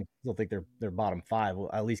 but I still think they're bottom 5.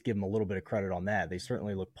 We'll at least give them a little bit of credit on that. They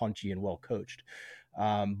certainly look punchy and well coached.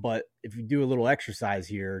 But if you do a little exercise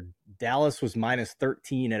here, Dallas was minus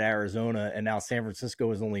 13 at Arizona, and now San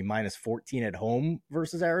Francisco is only minus 14 at home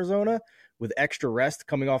versus Arizona with extra rest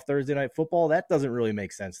coming off Thursday Night Football. That doesn't really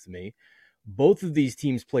make sense to me. Both of these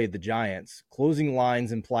teams played the Giants. Closing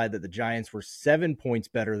lines implied that the Giants were 7 points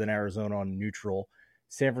better than Arizona on neutral.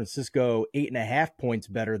 San Francisco 8.5 points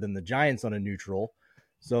better than the Giants on a neutral.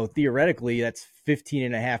 So theoretically, that's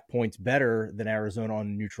 15.5 points better than Arizona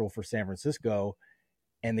on neutral for San Francisco.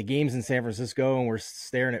 And the game's in San Francisco, and we're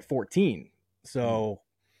staring at 14. So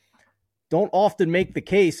don't often make the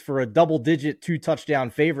case for a double-digit 2-touchdown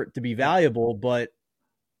favorite to be valuable. But,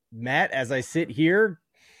 Matt, as I sit here,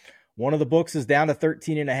 one of the books is down to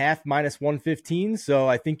 13.5 minus 115. So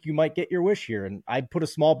I think you might get your wish here. And I'd put a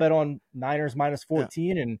small bet on Niners minus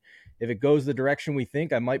 14. Yeah. And if it goes the direction we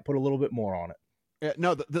think, I might put a little bit more on it. Yeah,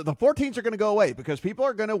 no, the 14s are going to go away because people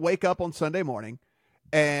are going to wake up on Sunday morning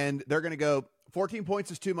and they're going to go, 14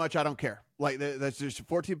 points is too much. I don't care. Like that's just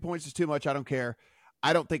 14 points is too much. I don't care.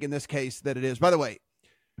 I don't think in this case that it is. By the way,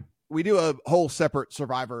 we do a whole separate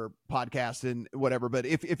Survivor podcast and whatever. But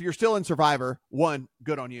if you're still in Survivor, one,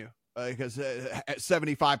 good on you because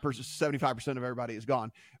 75% of everybody is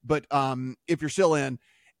gone. But if you're still in,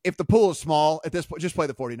 if the pool is small at this point, just play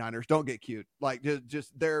the 49ers. Don't get cute. Like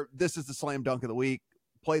just this is the slam dunk of the week.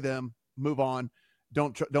 Play them, move on.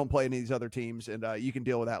 Don't play any of these other teams, and you can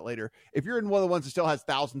deal with that later. If you're in one of the ones that still has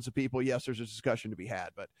thousands of people, yes, there's a discussion to be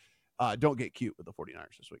had, but don't get cute with the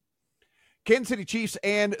 49ers this week. Kansas City Chiefs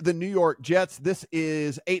and the New York Jets. This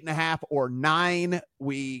is 8.5 or 9.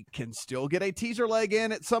 We can still get a teaser leg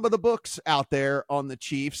in at some of the books out there on the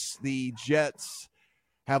Chiefs. The Jets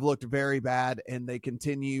have looked very bad, and they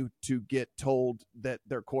continue to get told that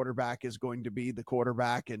their quarterback is going to be the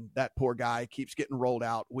quarterback, and that poor guy keeps getting rolled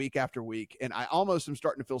out week after week. And I almost am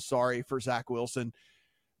starting to feel sorry for Zach Wilson.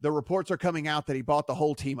 The reports are coming out that he bought the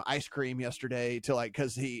whole team ice cream yesterday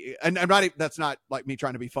because and I'm not, that's not like me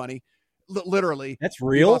trying to be funny. Literally. That's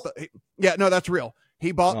real? That's real.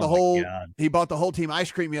 He bought the whole team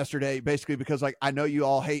ice cream yesterday, basically because I know you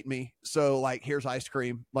all hate me. So here's ice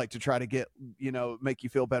cream, to try to get, make you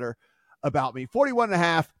feel better about me.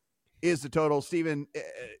 41.5 is the total. Steven,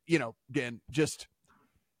 again, just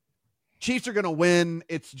Chiefs are going to win.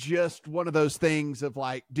 It's just one of those things of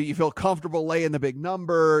do you feel comfortable laying the big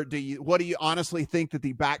number? What do you honestly think that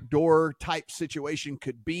the backdoor type situation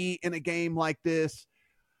could be in a game like this?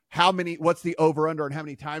 What's the over under and how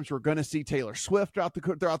many times we're going to see Taylor Swift throughout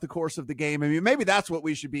the course of the game? I mean, maybe that's what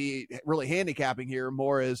we should be really handicapping here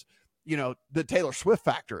more is, the Taylor Swift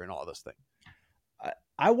factor in all this thing.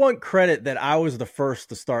 I want credit that I was the first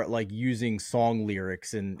to start using song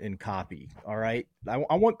lyrics in copy. All right.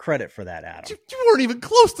 I want credit for that, Adam. You weren't even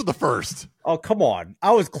close to the first. Oh, come on.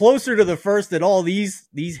 I was closer to the first than all these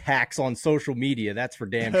hacks on social media. That's for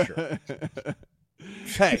damn sure.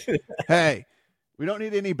 Hey. We don't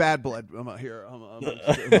need any bad blood here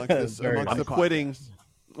amongst I'm quitting.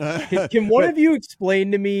 Can one of you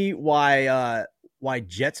explain to me why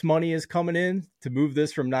Jets money is coming in to move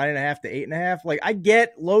this from 9.5 to 8.5? I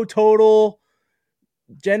get low total.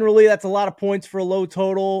 Generally, that's a lot of points for a low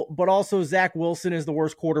total, but also Zach Wilson is the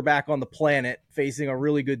worst quarterback on the planet facing a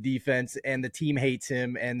really good defense, and the team hates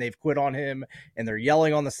him, and they've quit on him, and they're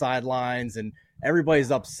yelling on the sidelines, and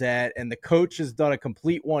everybody's upset, and the coach has done a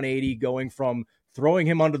complete 180 going from throwing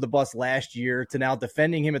him under the bus last year to now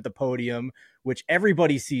defending him at the podium, which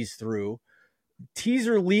everybody sees through.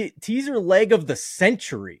 Teaser leg of the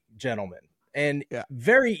century, gentlemen. And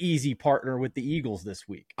very easy partner with the Eagles this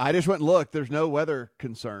week. I just went and looked. There's no weather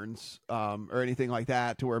concerns or anything like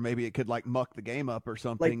that to where maybe it could muck the game up or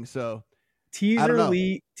something. So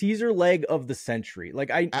teaser leg of the century.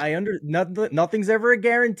 Nothing's ever a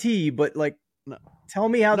guarantee, but tell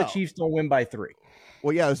me how the Chiefs don't win by 3.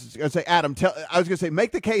 Well, yeah, I was going to say, Adam,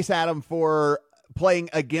 make the case, Adam, for playing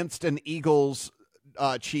against an Eagles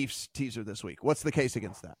Chiefs teaser this week. What's the case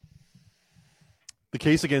against that? The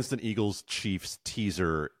case against an Eagles Chiefs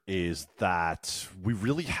teaser is that we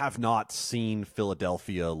really have not seen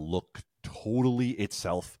Philadelphia look totally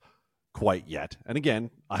itself quite yet. And again,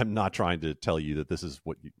 I'm not trying to tell you that this is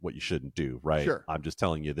what you shouldn't do, right? Sure. I'm just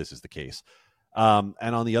telling you this is the case. And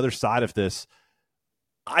on the other side of this,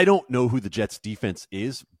 I don't know who the Jets defense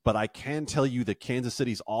is, but I can tell you that Kansas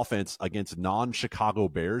City's offense against non-Chicago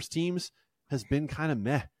Bears teams has been kind of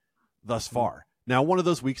meh thus far. Now, one of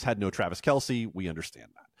those weeks had no Travis Kelce. We understand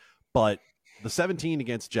that. But The 17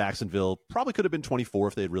 against Jacksonville probably could have been 24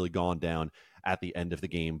 if they had really gone down at the end of the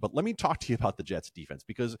game. But let me talk to you about the Jets defense,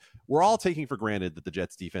 because we're all taking for granted that the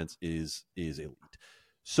Jets defense is elite.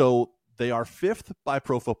 So they are 5th by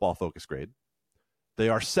Pro Football Focus grade. They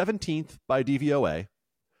are 17th by DVOA.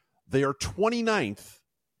 They are 29th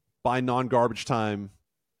by non-garbage time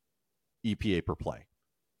EPA per play.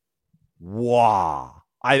 Wow.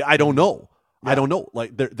 I don't know. Yeah. I don't know.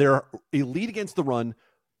 Like they're elite against the run,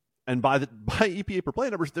 and by EPA per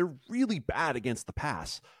play numbers, they're really bad against the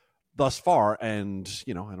pass thus far. And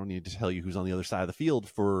I don't need to tell you who's on the other side of the field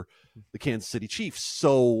for the Kansas City Chiefs.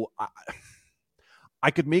 So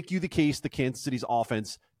I could make you the case that Kansas City's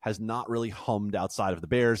offense has not really hummed outside of the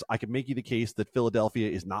Bears. I could make you the case that Philadelphia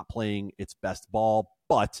is not playing its best ball.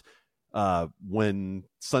 But when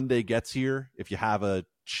Sunday gets here, if you have a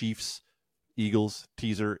Chiefs Eagles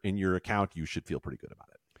teaser in your account, you should feel pretty good about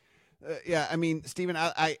it. Yeah, I mean, Steven,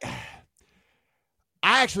 I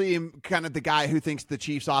actually am kind of the guy who thinks the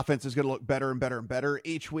Chiefs offense is going to look better and better and better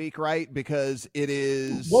each week, right? Because it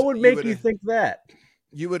is... What would make you think that?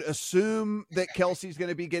 You would assume that Kelsey's going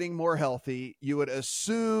to be getting more healthy. You would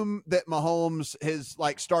assume that Mahomes has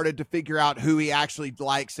started to figure out who he actually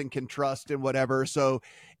likes and can trust and whatever. So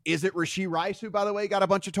is it Rashee Rice, who, by the way, got a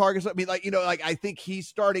bunch of targets? I mean, I think he's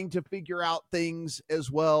starting to figure out things as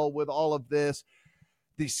well with all of this.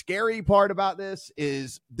 The scary part about this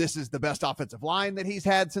is the best offensive line that he's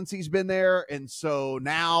had since he's been there. And so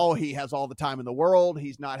now he has all the time in the world.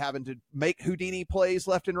 He's not having to make Houdini plays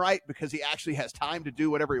left and right because he actually has time to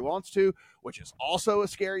do whatever he wants to, which is also a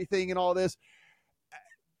scary thing in all this.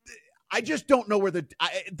 I just don't know where the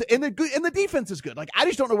defense is good. I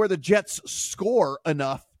just don't know where the Jets score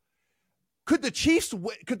enough. Could the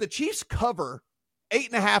Chiefs cover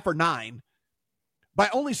 8.5 or 9 by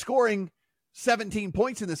only scoring 17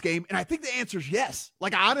 points in this game? And I think the answer is yes. I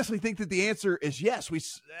honestly think that the answer is yes.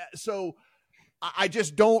 So I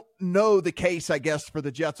just don't know the case, I guess, for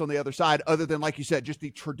the Jets on the other side, other than, like you said, just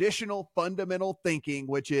the traditional fundamental thinking,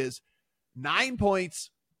 which is 9 points,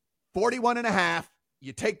 41.5.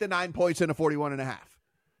 You take the 9 points in a 41.5.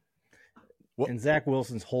 And Zach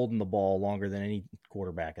Wilson's holding the ball longer than any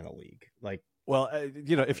quarterback in the league.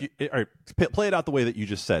 If you play it out the way that you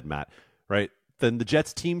just said, Matt, right? Then the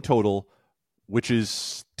Jets team total, which is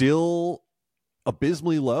still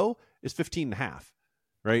abysmally low, is 15.5,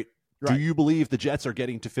 right? Do you believe the Jets are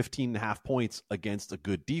getting to 15.5 points against a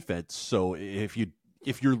good defense? So if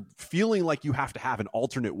you're feeling like you have to have an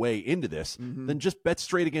alternate way into this, then just bet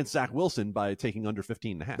straight against Zach Wilson by taking under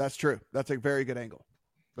 15.5. That's true. That's a very good angle.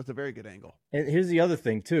 And here's the other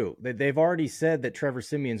thing, too. They've already said that Trevor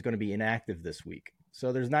Siemian's going to be inactive this week.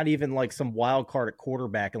 So there's not even some wild card at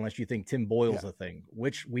quarterback unless you think Tim Boyle's a thing,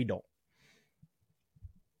 which we don't.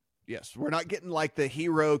 Yes, we're not getting the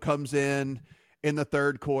hero comes in the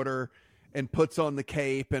third quarter and puts on the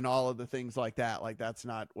cape and all of the things like that. That's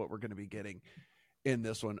not what we're going to be getting in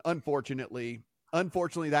this one. Unfortunately,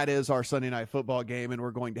 that is our Sunday night football game, and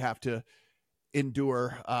we're going to have to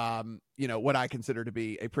endure, what I consider to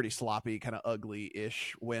be a pretty sloppy, kind of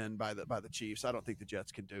ugly-ish win by the Chiefs. I don't think the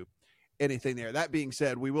Jets can do anything there. That being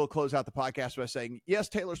said, we will close out the podcast by saying, yes,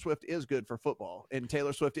 Taylor Swift is good for football, and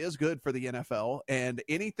Taylor Swift is good for the NFL, and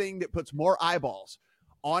anything that puts more eyeballs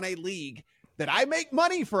on a league that I make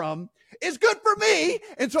money from is good for me.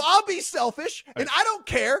 And so I'll be selfish and I don't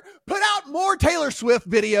care. Put out more Taylor Swift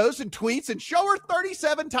videos and tweets and show her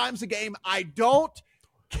 37 times a game. I don't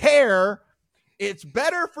care. It's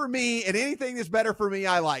better for me, and anything that's better for me,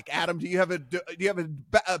 I like. Adam, do you have an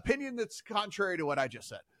opinion that's contrary to what I just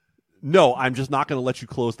said? No, I'm just not going to let you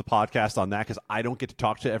close the podcast on that because I don't get to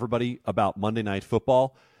talk to everybody about Monday Night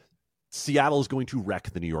Football. Seattle is going to wreck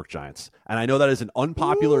the New York Giants. And I know that is an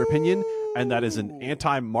unpopular opinion, and that is an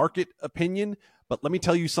anti-market opinion, but let me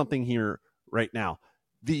tell you something here right now.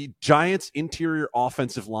 The Giants' interior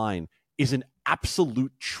offensive line is an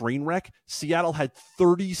absolute train wreck. Seattle had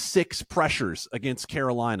 36 pressures against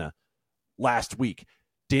Carolina last week.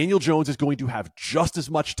 Daniel Jones is going to have just as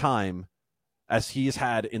much time as he has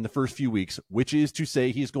had in the first few weeks, which is to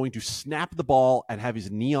say he is going to snap the ball and have his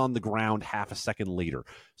knee on the ground half a second later.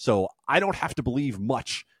 So I don't have to believe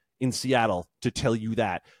much in Seattle to tell you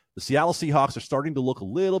that. The Seattle Seahawks are starting to look a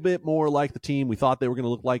little bit more like the team we thought they were going to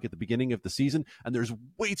look like at the beginning of the season, and there's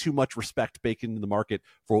way too much respect baked into the market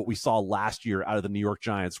for what we saw last year out of the New York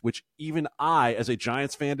Giants, which even I, as a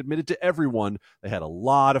Giants fan, admitted to everyone they had a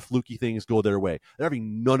lot of fluky things go their way. They're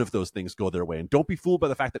having none of those things go their way, and don't be fooled by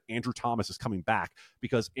the fact that Andrew Thomas is coming back,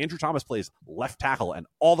 because Andrew Thomas plays left tackle, and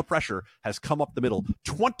all the pressure has come up the middle.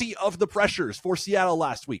 20 of the pressures for Seattle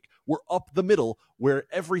last week were up the middle, where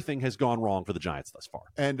everything has gone wrong for the Giants thus far.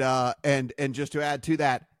 And and just to add to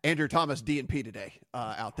that, Andrew Thomas DNP today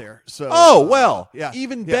out there. So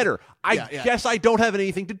even better. I guess I don't have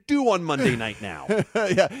anything to do on Monday night now.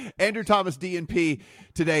 Andrew Thomas DNP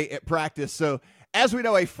today at practice. So as we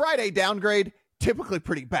know, a Friday downgrade typically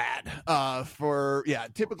pretty bad.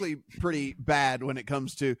 Typically pretty bad when it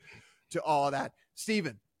comes to all of that.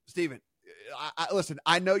 Steven. Listen,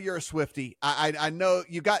 I know you're a Swiftie. I know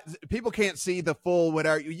you got people can't see the full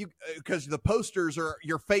whatever you because the posters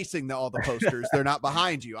you're facing all the posters. They're not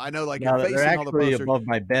behind you. I know, like you're facing all the posters above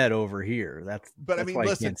my bed over here. That's why listen,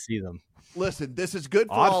 I can't see them. Listen, this is good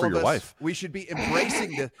for all of us. Wife. We should be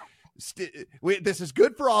embracing this. This is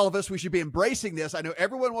good for all of us. We should be embracing this. I know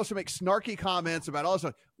everyone wants to make snarky comments about all this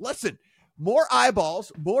stuff. Listen, more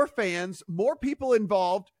eyeballs, more fans, more people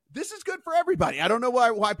involved. This is good for everybody. I don't know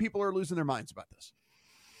why people are losing their minds about this.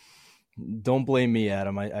 Don't blame me,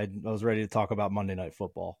 Adam. I was ready to talk about Monday Night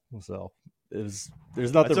Football, so there's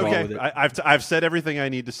nothing wrong with it. I've said everything I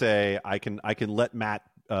need to say. I can let Matt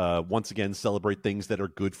once again celebrate things that are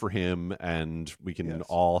good for him, and we can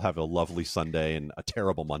all have a lovely Sunday and a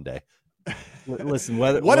terrible Monday. Listen,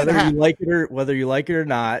 whether you like it or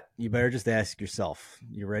not, you better just ask yourself: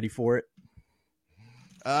 you ready for it?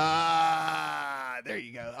 There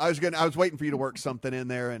you go. I was waiting for you to work something in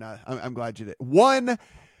there, and I'm glad you did.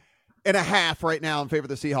 1.5 right now in favor of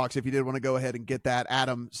the Seahawks. If you did want to go ahead and get that,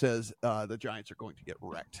 Adam says the Giants are going to get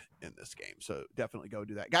wrecked in this game. So definitely go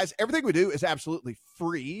do that. Guys, everything we do is absolutely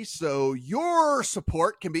free. So your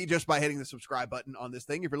support can be just by hitting the subscribe button on this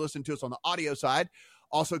thing. If you're listening to us on the audio side,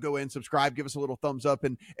 also go in, subscribe, give us a little thumbs up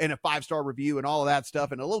and a 5-star review and all of that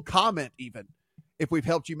stuff, and a little comment even if we've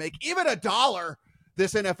helped you make even $1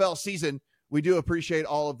 this NFL season. We do appreciate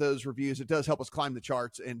all of those reviews. It does help us climb the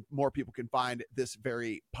charts, and more people can find this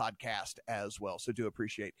very podcast as well. So do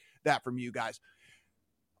appreciate that from you guys.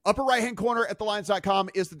 Upper right-hand corner at thelines.com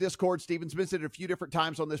is the Discord. Steven's mentioned it a few different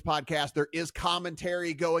times on this podcast. There is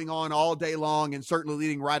commentary going on all day long and certainly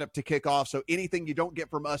leading right up to kickoff. So anything you don't get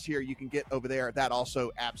from us here, you can get over there. That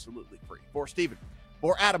also absolutely free. For Steven,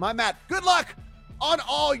 for Adam, I'm Matt. Good luck on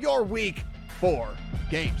all your week 4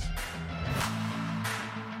 games.